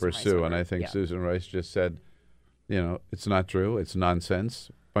trying to Susan pursue, Rice and I think Susan Rice just said, it's not true. It's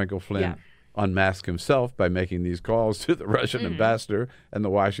nonsense. Michael Flynn unmasked himself by making these calls to the Russian ambassador, and the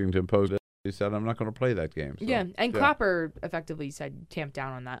Washington Post. He said, I'm not going to play that game. So, and Clapper effectively said tamped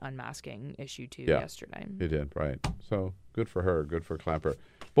down on that unmasking issue, too, yesterday. He did, right. So good for her, good for Clapper.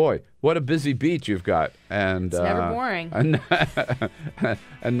 Boy, what a busy beat you've got. And, it's never boring. And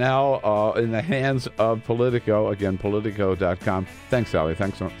now in the hands of Politico, again, Politico.com. Thanks, Sally.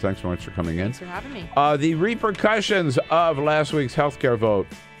 Thanks so much for coming in. Thanks for having me. The repercussions of last week's healthcare vote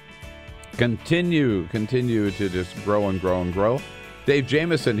continue to just grow and grow and grow. Dave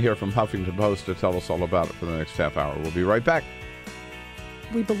Jamieson here from Huffington Post to tell us all about it for the next half hour. We'll be right back.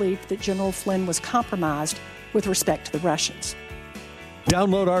 We believe that General Flynn was compromised with respect to the Russians.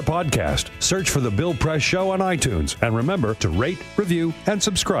 Download our podcast. Search for The Bill Press Show on iTunes. And remember to rate, review, and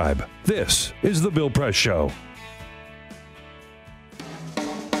subscribe. This is The Bill Press Show.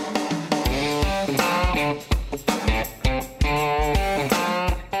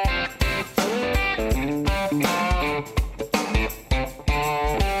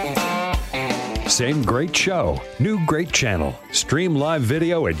 Same great show, new great channel. Stream live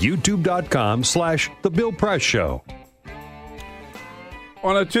video at youtube.com/The Bill Press Show.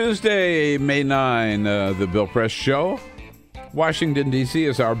 On a Tuesday, May 9, the Bill Press Show. Washington, D.C.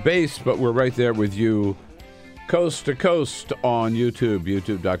 is our base, but we're right there with you coast to coast on YouTube,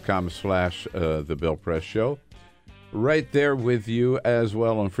 youtube.com/The Bill Press Show. Right there with you as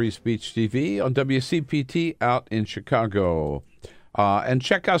well on Free Speech TV, on WCPT out in Chicago. And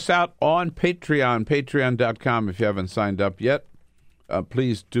check us out on Patreon, patreon.com if you haven't signed up yet.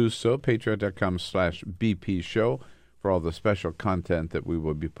 Please do so, patreon.com/BP Show for all the special content that we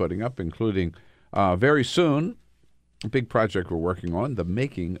will be putting up, including very soon a big project we're working on, the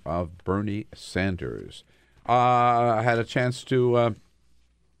making of Bernie Sanders. I had a chance to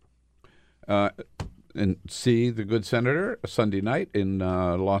see the good senator Sunday night in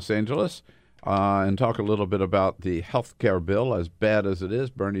Los Angeles and talk a little bit about the health care bill. As bad as it is,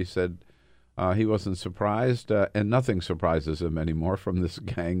 Bernie said he wasn't surprised, and nothing surprises him anymore from this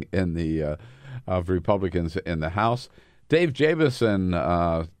gang in the of Republicans in the House. Dave Jamieson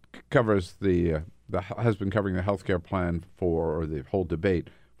covers has been covering the health care plan or the whole debate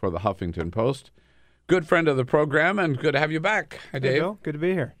for the Huffington Post. Good friend of the program, and good to have you back. Hi, Dave. Hey, Bill. Good to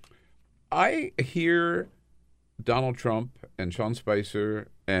be here. I hear Donald Trump and Sean Spicer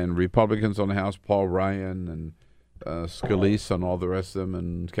and Republicans on the House, Paul Ryan and Scalise and all the rest of them,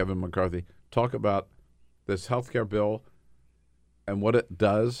 and Kevin McCarthy, talk about this health care bill and what it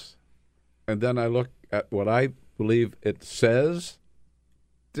does. And then I look at what I believe it says.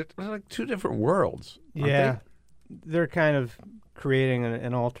 They're like two different worlds. Yeah. They're kind of creating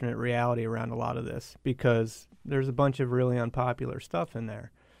an alternate reality around a lot of this because there's a bunch of really unpopular stuff in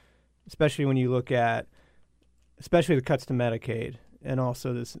there, especially when you look at, especially the cuts to Medicaid and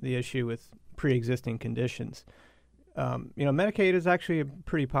also the issue with pre-existing conditions. Medicaid is actually a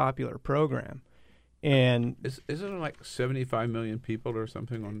pretty popular program. And isn't it like 75 million people or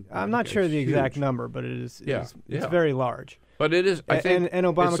something on? I'm not sure the exact number, but it's very large. But it is, I think, and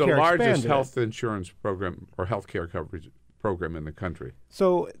Obamacare it's the largest expanded health insurance program or health care coverage program in the country.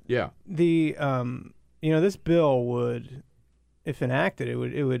 So yeah, this bill would, if enacted, it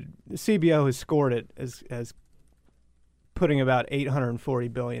would the CBO has scored it as putting about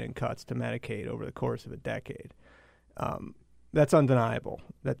 $840 billion in cuts to Medicaid over the course of a decade. That's undeniable,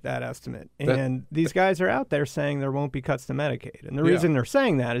 that estimate. And these guys are out there saying there won't be cuts to Medicaid. And the reason they're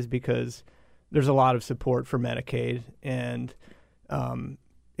saying that is because there's a lot of support for Medicaid, and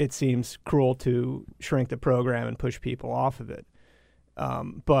it seems cruel to shrink the program and push people off of it.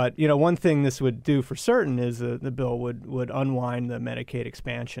 But, one thing this would do for certain is the bill would unwind the Medicaid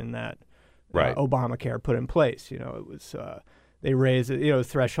expansion that Obamacare put in place. It was they raised the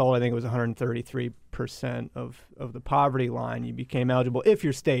threshold. I think it was 133% of the poverty line. You became eligible if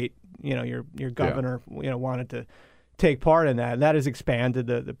your state, your governor, wanted to take part in that. And that has expanded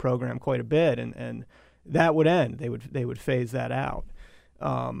the program quite a bit, and that would end. They would phase that out.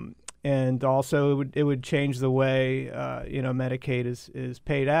 And also it would change the way Medicaid is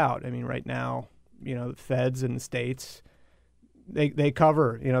paid out. I mean, right now, the feds and the states, they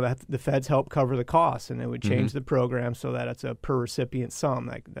cover, the feds help cover the costs, and it would change the program so that it's a per recipient sum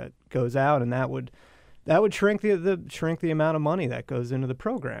that goes out, and that would shrink the amount of money that goes into the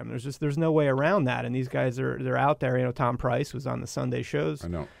program. There's no way around that, and these guys they're out there. Tom Price was on the Sunday shows. I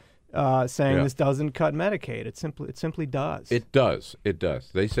know. Saying this doesn't cut Medicaid. It simply does. It does. It does.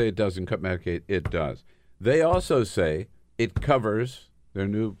 They say it doesn't cut Medicaid. It does. They also say it covers, their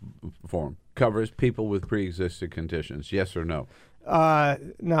new form, covers people with pre-existing conditions. Yes or no?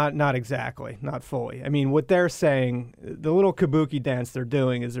 Not exactly. Not fully. I mean, what they're saying, the little kabuki dance they're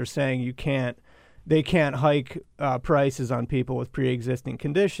doing is they're saying they can't hike prices on people with pre-existing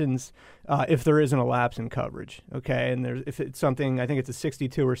conditions if there isn't a lapse in coverage. Okay, and if it's something, I think it's a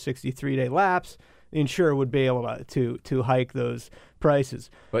 62 or 63-day lapse, the insurer would be able to hike those prices.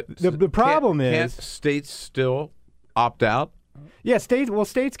 But the problem can't states still opt out? Yeah,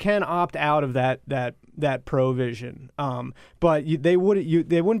 states can opt out of that provision, but they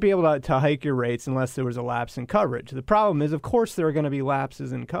wouldn't be able to hike your rates unless there was a lapse in coverage. The problem is, of course, there are going to be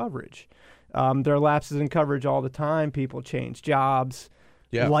lapses in coverage. There are lapses in coverage all the time. People change jobs.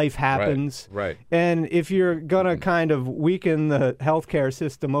 Yeah, life happens. Right. And if you're going to kind of weaken the healthcare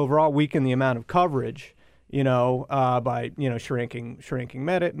system overall, weaken the amount of coverage, by, shrinking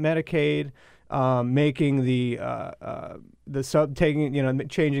Medicaid, making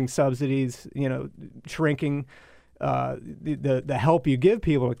changing subsidies, shrinking the help you give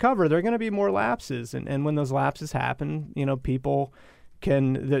people to cover, there are going to be more lapses. And when those lapses happen, people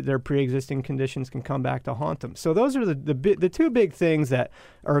their pre-existing conditions can come back to haunt them. So those are the two big things that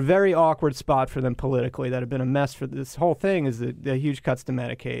are a very awkward spot for them politically that have been a mess for this whole thing is the huge cuts to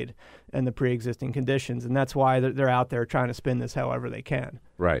Medicaid and the pre-existing conditions. And that's why they're out there trying to spin this however they can.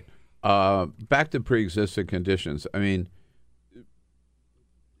 Right. Back to pre-existing conditions. I mean,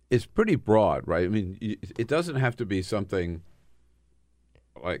 it's pretty broad, right? I mean, it doesn't have to be something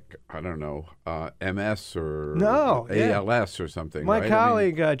like, I don't know, MS or ALS or something. My right?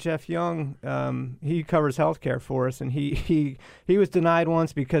 colleague, Jeff Young, he covers healthcare for us, and he was denied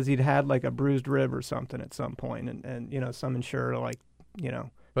once because he'd had like a bruised rib or something at some point, and some insurer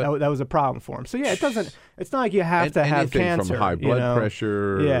that was a problem for him. So yeah, it's not like you have to have cancer. From high blood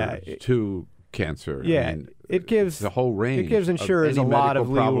pressure to cancer. Yeah, I mean, it gives the whole range. It gives insurers of a lot of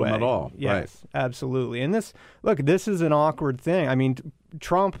leeway. problem at all. Yes, right. Absolutely. And this is an awkward thing. I mean,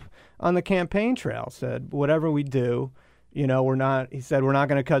 Trump on the campaign trail said, whatever we do, we're not going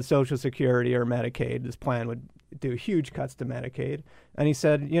to cut Social Security or Medicaid. This plan would do huge cuts to Medicaid. And he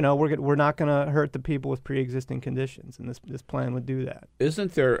said, we're not going to hurt the people with pre-existing conditions, and this plan would do that.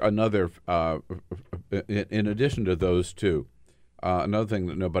 Isn't there another, in addition to those two, another thing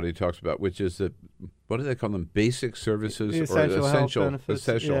that nobody talks about, which is that, what do they call them, basic services or essential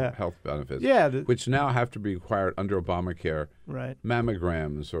health benefits, which now have to be required under Obamacare, right?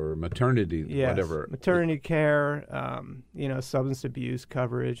 Mammograms or maternity, whatever. Maternity care, substance abuse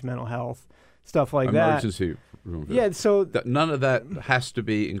coverage, mental health, stuff like emergency room. Yeah, so none of that has to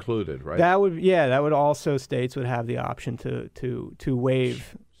be included, right? That would also, states would have the option to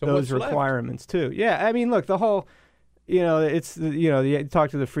waive those requirements too. Yeah, I mean, look, the whole. It's you talk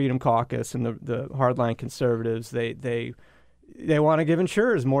to the Freedom Caucus and the hardline conservatives. They want to give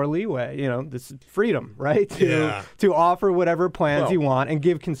insurers more leeway. This is freedom, right? To offer whatever plans you want and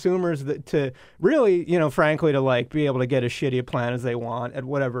give consumers to really, frankly, to be able to get as shitty a plan as they want at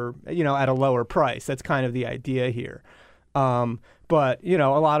whatever, at a lower price. That's kind of the idea here. But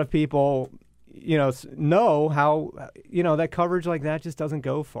a lot of people, know how that coverage like that just doesn't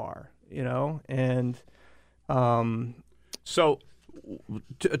go far. And. So,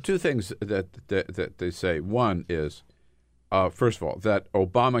 two things that they say. One is, first of all, that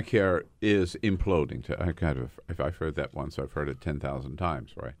Obamacare is imploding. If I've heard that once, I've heard it 10,000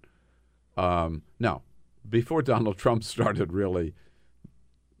 times, right? Now, before Donald Trump started really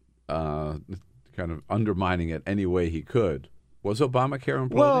kind of undermining it any way he could, was Obamacare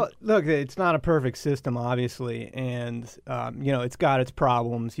imploding? Well, look, it's not a perfect system, obviously, and it's got its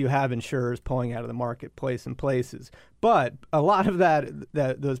problems. You have insurers pulling out of the marketplace in places, but a lot of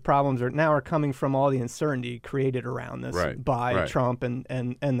those problems are coming from all the uncertainty created around this by Trump and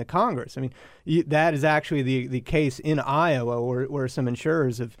the Congress. I mean, that is actually the case in Iowa where some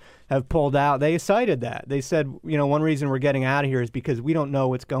insurers have pulled out. They cited that. They said, one reason we're getting out of here is because we don't know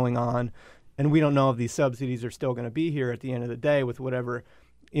what's going on. And we don't know if these subsidies are still going to be here at the end of the day with whatever,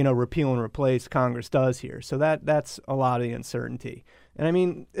 repeal and replace Congress does here. So that's a lot of the uncertainty. And I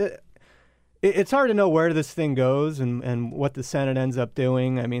mean, it's hard to know where this thing goes and what the Senate ends up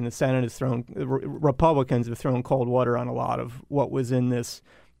doing. I mean, the Senate has Republicans have thrown cold water on a lot of what was in this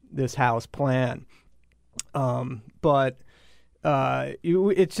House plan. But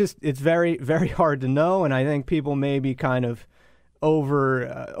it's very, very hard to know. And I think people may be kind of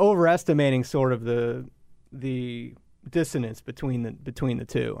overestimating sort of the dissonance between the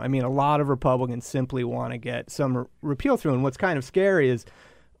two. I mean, a lot of Republicans simply want to get some repeal through, and what's kind of scary is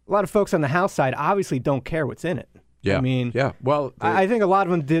a lot of folks on the House side obviously don't care what's in it. Yeah. I mean, Well, I think a lot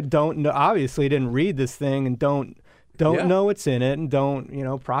of them obviously didn't read this thing and don't know what's in it and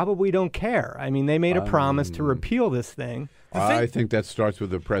probably don't care. I mean, they made a promise to repeal this thing. I think that starts with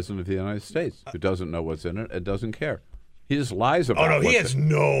the President of the United States, who doesn't know what's in it and doesn't care. He just lies about it. Oh, no,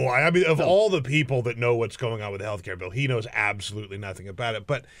 he has all the people that know what's going on with the health care bill, he knows absolutely nothing about it.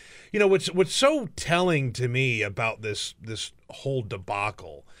 But, what's so telling to me about this whole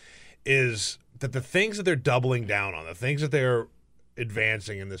debacle is that the things that they're doubling down on, the things that they're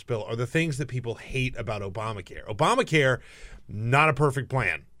advancing in this bill are the things that people hate about Obamacare. Obamacare, not a perfect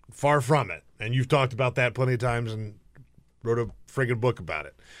plan. Far from it. And you've talked about that plenty of times and wrote a friggin' book about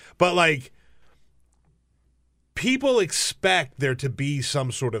it. But, people expect there to be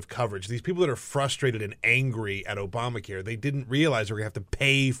some sort of coverage. These people that are frustrated and angry at Obamacare, they didn't realize they were going to have to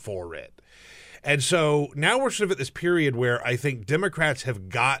pay for it. And so now we're sort of at this period where I think Democrats have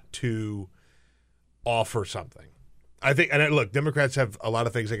got to offer something. I think, and look, Democrats have a lot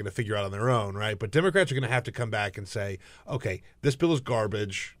of things they're going to figure out on their own, right? But Democrats are going to have to come back and say, okay, this bill is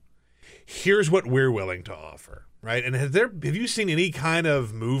garbage. Here's what we're willing to offer, right? And have you seen any kind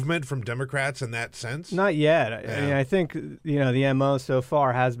of movement from Democrats in that sense? Not yet. I mean, I think, the MO so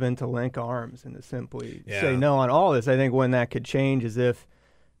far has been to link arms and to simply say no on all this. I think when that could change is if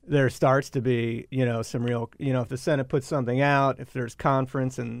there starts to be, some real, if the Senate puts something out, if there's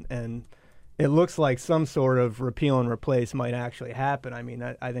conference and it looks like some sort of repeal and replace might actually happen. I mean,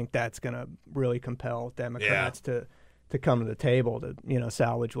 I think that's going to really compel Democrats to come to the table to,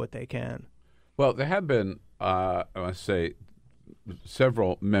 salvage what they can. Well, there have been, I must say,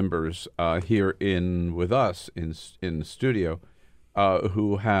 several members here with us in studio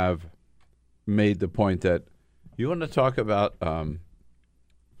who have made the point that you want to talk about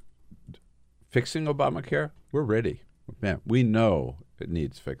fixing Obamacare? We're ready. Man, we know it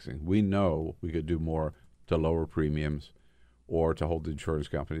needs fixing. We know we could do more to lower premiums or to hold the insurance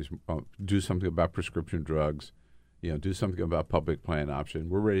companies, do something about prescription drugs, do something about public plan option.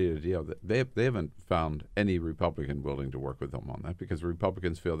 We're ready to deal with it. They haven't found any Republican willing to work with them on that because the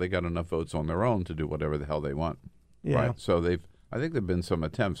Republicans feel they got enough votes on their own to do whatever the hell they want. Yeah. Right? So I think there've been some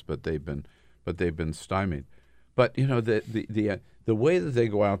attempts, but they've been stymied. But the way that they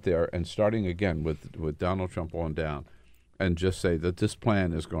go out there and starting again with Donald Trump on down, and just say that this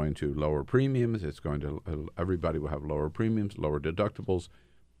plan is going to lower premiums, it's going to everybody will have lower premiums, lower deductibles,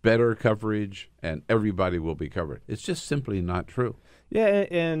 better coverage, and everybody will be covered. It's just simply not true. Yeah,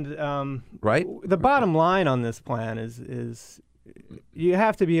 and right. The bottom line on this plan is you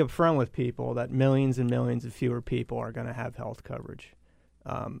have to be upfront with people that millions and millions of fewer people are going to have health coverage.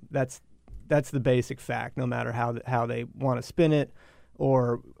 That's the basic fact, no matter how they want to spin it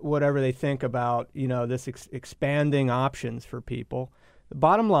or whatever they think about, this expanding options for people. The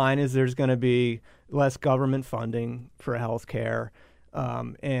bottom line is there's going to be less government funding for health care,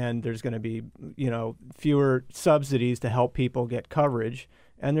 and there's going to be, fewer subsidies to help people get coverage,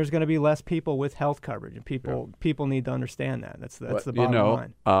 and there's going to be less people with health coverage. And people need to understand that. That's the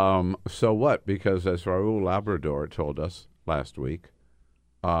bottom line. So what? Because as Raul Labrador told us last week,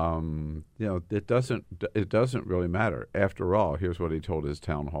 it doesn't really matter. After all, here's what he told his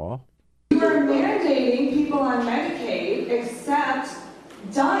town hall. You are mandating people on Medicaid except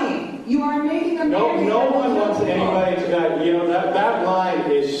dying. You are making a mandate. No one wants anybody to die. That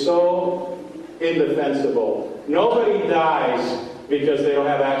line is so indefensible. Nobody dies because they don't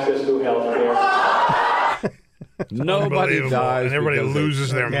have access to health care. Nobody dies, and everybody loses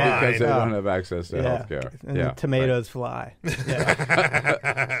their mind because they don't have access to health care. And the tomatoes fly.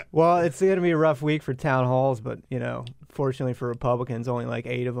 Yeah. Well, it's going to be a rough week for town halls, but fortunately for Republicans, only like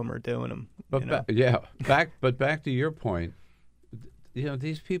 8 of them are doing them. But back to your point,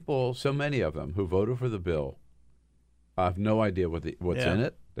 these people, so many of them who voted for the bill, have no idea what's in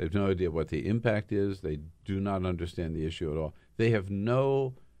it. They have no idea what the impact is. They do not understand the issue at all. They have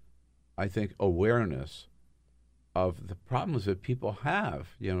no, I think, awareness of the problems that people have,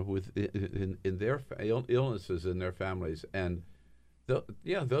 with in their illnesses in their families, and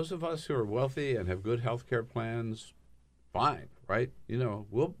those of us who are wealthy and have good health care plans, fine, right?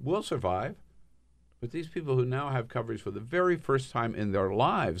 We'll survive. But these people who now have coverage for the very first time in their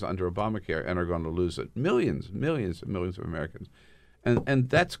lives under Obamacare and are going to lose it, millions and millions of Americans. And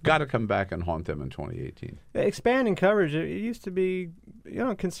that's got to come back and haunt them in 2018. Expanding coverage, it used to be,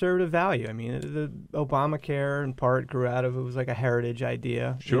 conservative value. I mean, the Obamacare in part grew out of, it was like a heritage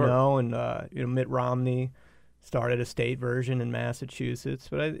idea, sure. And Mitt Romney started a state version in Massachusetts.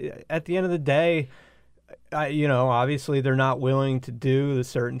 But at the end of the day, obviously they're not willing to do the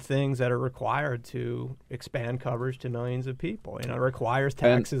certain things that are required to expand coverage to millions of people. It requires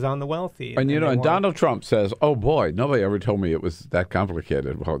taxes on the wealthy. And Donald Trump says, oh boy, nobody ever told me it was that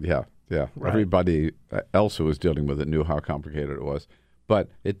complicated. Well, yeah. Right. Everybody else who was dealing with it knew how complicated it was. But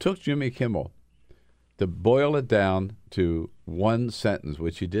it took Jimmy Kimmel to boil it down to one sentence,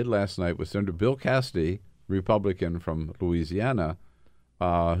 which he did last night with Senator Bill Cassidy, Republican from Louisiana,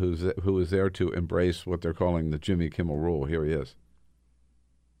 who is there to embrace what they're calling the Jimmy Kimmel rule. Here he is.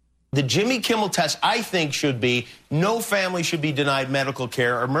 The Jimmy Kimmel test, I think, should be no family should be denied medical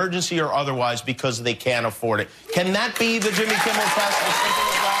care, emergency or otherwise, because they can't afford it. Can that be the Jimmy Kimmel test? As simple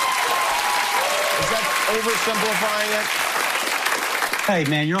as that? Is that oversimplifying it? Hey,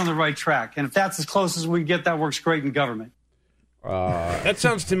 man, you're on the right track. And if that's as close as we get, that works great in government. That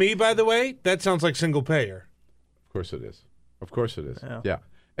sounds to me, by the way, that sounds like single payer. Of course it is. Of course it is. Yeah.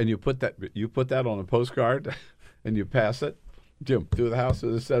 And you put that on a postcard and you pass it, Jim, through the House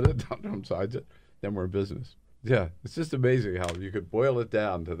of the Senate, Donald Trump signs it, then we're in business. Yeah, it's just amazing how you could boil it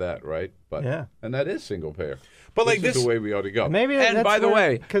down to that, right? But and that is single payer. But like this is the way we ought to go. Maybe and by the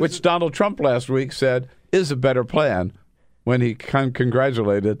way, which Donald Trump last week said is a better plan when he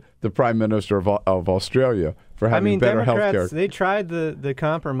congratulated the Prime Minister of Australia for having better health care. Democrats, they tried the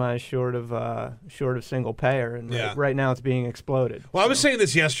compromise short of single payer, and right now it's being exploded. Well, I was saying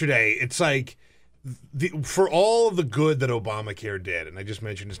this yesterday. It's like for all of the good that Obamacare did, and I just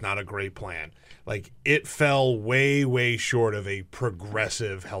mentioned it's not a great plan, like it fell way, way short of a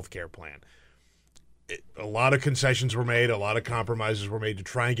progressive healthcare plan. A lot of concessions were made, a lot of compromises were made to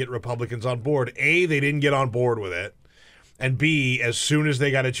try and get Republicans on board. A, they didn't get on board with it. And B, as soon as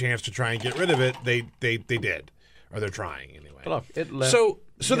they got a chance to try and get rid of it, they did. Or they're trying anyway. Look, it left, so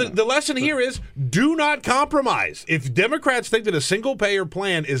the lesson here is do not compromise. If Democrats think that a single-payer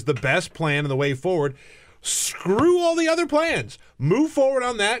plan is the best plan and the way forward, screw all the other plans. Move forward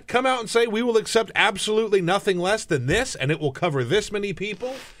on that. Come out and say we will accept absolutely nothing less than this, and it will cover this many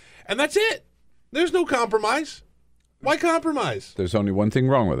people. And that's it. There's no compromise. Why compromise? There's only one thing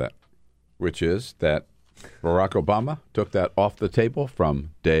wrong with that, which is that Barack Obama took that off the table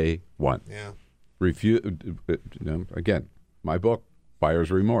from day one. Yeah. Again, my book,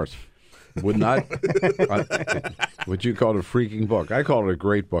 Buyer's Remorse. Would not. Would you call it a freaking book? I call it a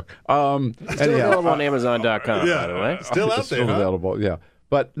great book. Still available on Amazon.com, by the way. Still out there, Still available, yeah.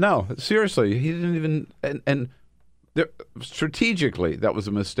 But no, seriously, he didn't even. And strategically, that was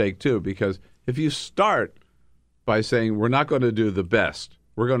a mistake, too, because if you start by saying we're not going to do the best,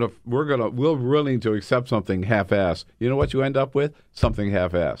 we're willing to accept something half-ass, you know what you end up with? Something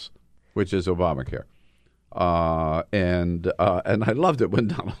half-ass, which is Obamacare. And I loved it when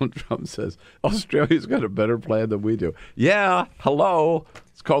Donald Trump says Australia's got a better plan than we do. Yeah, hello.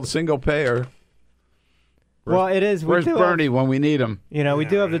 It's called single payer. Well, it is. Where's Bernie when we need him? We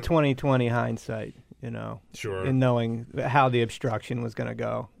do have the 20/20 hindsight. Sure. In knowing how the obstruction was going to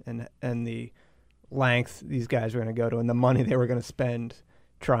go and the length these guys were going to go to and the money they were going to spend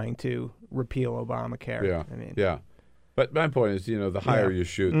trying to repeal Obamacare. Yeah. But my point is, the higher you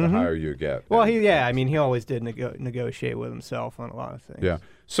shoot, the higher you get. Well, he always did negotiate with himself on a lot of things. Yeah.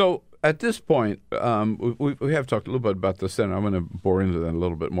 So at this point, we have talked a little bit about the Senate. I'm going to bore into that a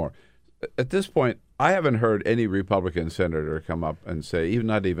little bit more. At this point, I haven't heard any Republican senator come up and say,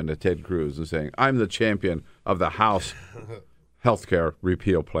 not even a Ted Cruz, and saying, I'm the champion of the House health care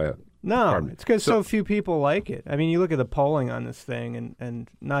repeal plan. No, it's because so few people like it. I mean, you look at the polling on this thing, and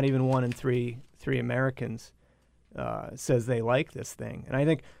not even 1 in 3 Americans says they like this thing. And I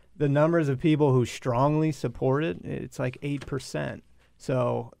think the numbers of people who strongly support it, it's like 8%.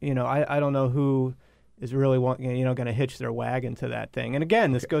 So, I don't know who is really going to hitch their wagon to that thing. And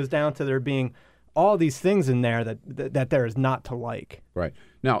again, this goes down to there being all these things in there that there is not to like. Right.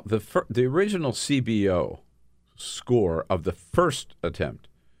 Now, the original CBO score of the first attempt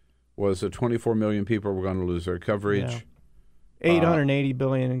was that 24 million people were going to lose their coverage. Yeah. $880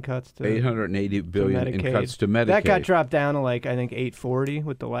 billion in cuts to $880 billion in cuts to Medicaid. That got dropped down to I think 840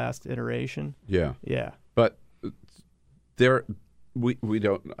 with the last iteration. Yeah. Yeah. But we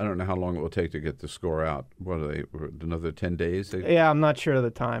don't. I don't know how long it will take to get the score out. What are they? Another 10 days? Yeah, I'm not sure of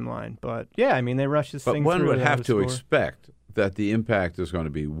the timeline, but yeah, I mean they rushed this thing. But one through would have to score. expect that the impact is going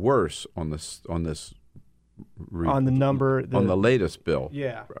to be worse on the latest bill,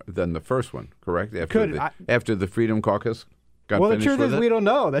 than the first one. Correct? After the Freedom Caucus got the finished truth with is it? we don't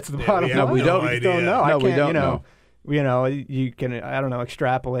know. That's the bottom line. No, we don't. We don't know. No, we don't know. You can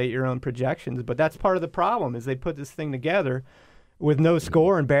extrapolate your own projections, but that's part of the problem is they put this thing together with no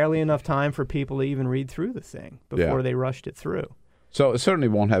score and barely enough time for people to even read through the thing before they rushed it through. So it certainly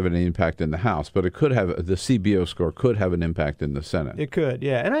won't have any impact in the House, but it could have the CBO score could have an impact in the Senate. It could,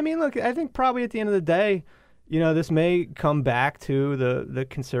 yeah. And I mean, look, I think probably at the end of the day, this may come back to the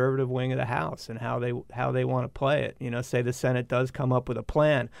conservative wing of the House and how they want to play it. Say the Senate does come up with a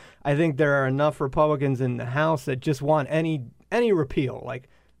plan. I think there are enough Republicans in the House that just want any repeal. Like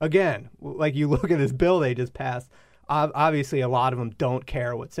you look at this bill they just passed. Obviously, a lot of them don't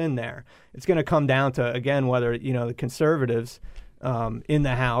care what's in there. It's going to come down to, again, whether, the conservatives in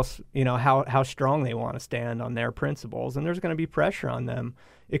the House, how strong they want to stand on their principles. And there's going to be pressure on them.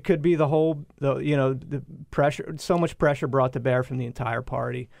 It could be the pressure, so much pressure brought to bear from the entire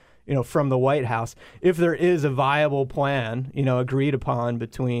party, from the White House. If there is a viable plan, agreed upon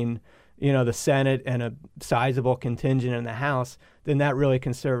between, the Senate and a sizable contingent in the House, then that really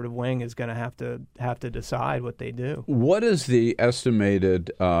conservative wing is going to have to decide what they do. What is the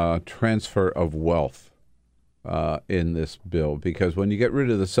estimated transfer of wealth in this bill, because when you get rid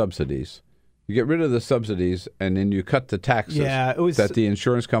of the subsidies, and then you cut the taxes that the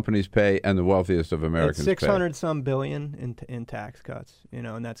insurance companies pay and the wealthiest of Americans pay. 600 some billion in tax cuts,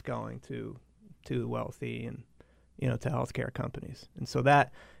 and that's going to the wealthy and to healthcare companies, and so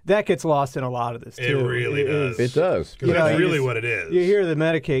that gets lost in a lot of this too. It really does. It does. Because that's really what it is. You hear the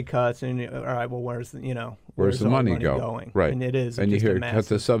Medicaid cuts, and all right, well, where's the money going? Right, and it is. And you hear cut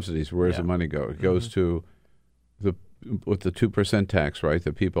the subsidies. Where's the money go? It goes to with the 2% tax, right?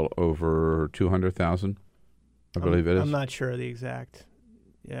 The people over 200,000, I believe it is. I'm not sure the exact.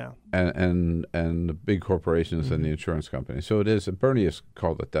 Yeah. And the big corporations and the insurance companies. So it is. Bernie has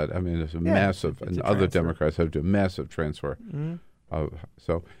called it that. I mean, it's a massive, and other Democrats have done a massive transfer. Do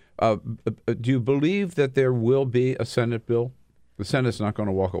you believe that there will be a Senate bill? The Senate's not going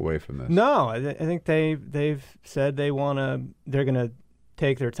to walk away from this. No, I think they've said they're going to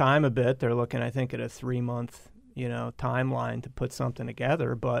take their time a bit. They're looking, I think, at a 3-month timeline to put something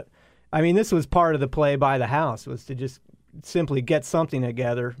together. But I mean, this was part of the play by the House, was to just simply get something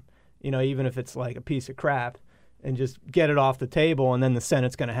together, even if it's like a piece of crap, and just get it off the table, and then the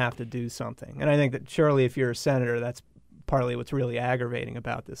Senate's going to have to do something. And I think that surely if you're a senator, that's partly what's really aggravating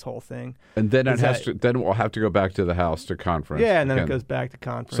about this whole thing. And then then we'll have to go back to the House to conference. Yeah, and then it goes back to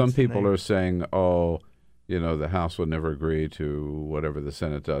conference. Some people are saying, the House would never agree to whatever the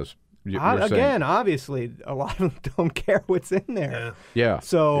Senate does. Again, obviously, a lot of them don't care what's in there. Yeah.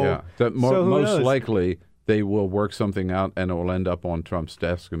 So most likely they will work something out, and it will end up on Trump's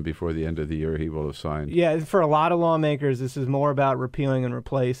desk, and before the end of the year, he will have signed. Yeah, for a lot of lawmakers, this is more about repealing and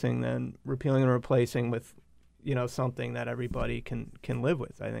replacing than repealing and replacing with, something that everybody can live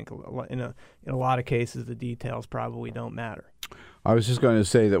with. I think in a lot of cases, the details probably don't matter. I was just going to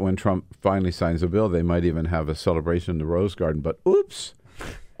say that when Trump finally signs a bill, they might even have a celebration in the Rose Garden, but oops.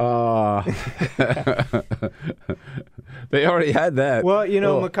 They already had that. Well,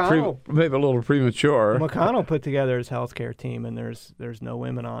 McConnell maybe a little premature. McConnell put together his healthcare team, and there's no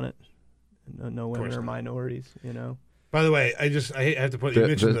women on it, no women or minorities. By the way, I have to put you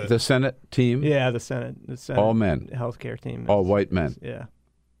mentioned the Senate team. Yeah, the Senate all men, healthcare team, all white men. Yeah,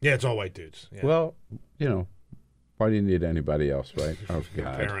 it's all white dudes. Yeah. Well, why do you need anybody else, right? Oh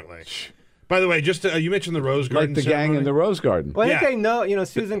God. Apparently. By the way, just you mentioned the Rose Garden, like the ceremony. gang in the Rose Garden. Well, I think they know,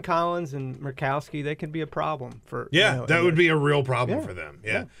 Susan Collins and Murkowski, they can be a problem for. That would be a real problem for them.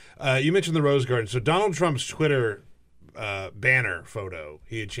 Yeah. You mentioned the Rose Garden. So Donald Trump's Twitter banner photo,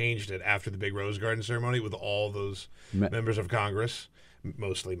 he had changed it after the big Rose Garden ceremony with all those members of Congress,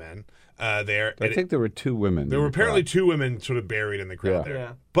 mostly men, there. I think there were 2 women. There were apparently 2 women sort of buried in the crowd there.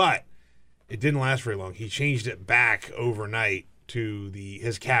 Yeah. But it didn't last very long. He changed it back overnight to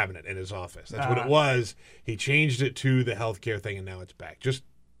his cabinet in his office. That's what it was. He changed it to the healthcare thing, and now it's back. Just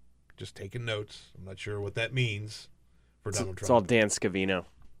taking notes. I'm not sure what that means for Donald Trump. It's all Dan Scavino.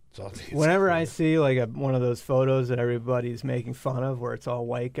 Whenever I see one of those photos that everybody's making fun of, where it's all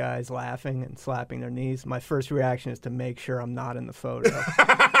white guys laughing and slapping their knees, my first reaction is to make sure I'm not in the photo.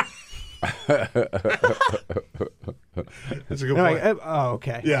 That's a good point.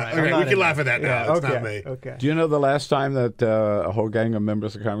 Okay. Yeah, right. okay. We can laugh at that now. It's not me. Okay. Do you know the last time that a whole gang of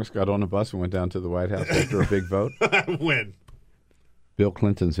members of Congress got on a bus and went down to the White House after a big vote? When? Bill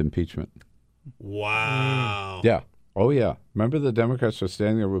Clinton's impeachment. Wow. Yeah. Oh, yeah. Remember the Democrats were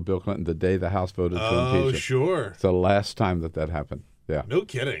standing there with Bill Clinton the day the House voted to impeach him? Oh, sure. It's the last time that happened. Yeah. No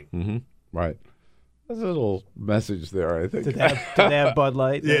kidding. Mm-hmm. Right. There's a little message there, I think. Did they have Bud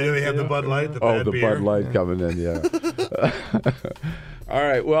Light? Yeah, they have the Bud Light, the bad beer. Bud Light coming in, yeah. All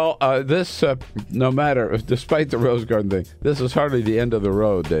right, well, this, no matter, despite the Rose Garden thing, this is hardly the end of the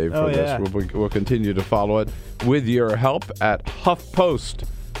road, Dave, for this. We'll continue to follow it with your help at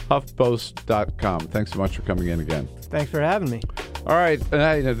HuffPost.com. Thanks so much for coming in again. Thanks for having me. All right,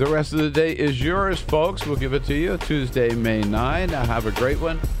 the rest of the day is yours, folks. We'll give it to you Tuesday, May 9. Have a great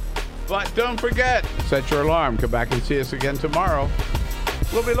one. But don't forget, set your alarm. Come back and see us again tomorrow.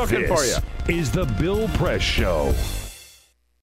 We'll be looking for you. This is the Bill Press Show.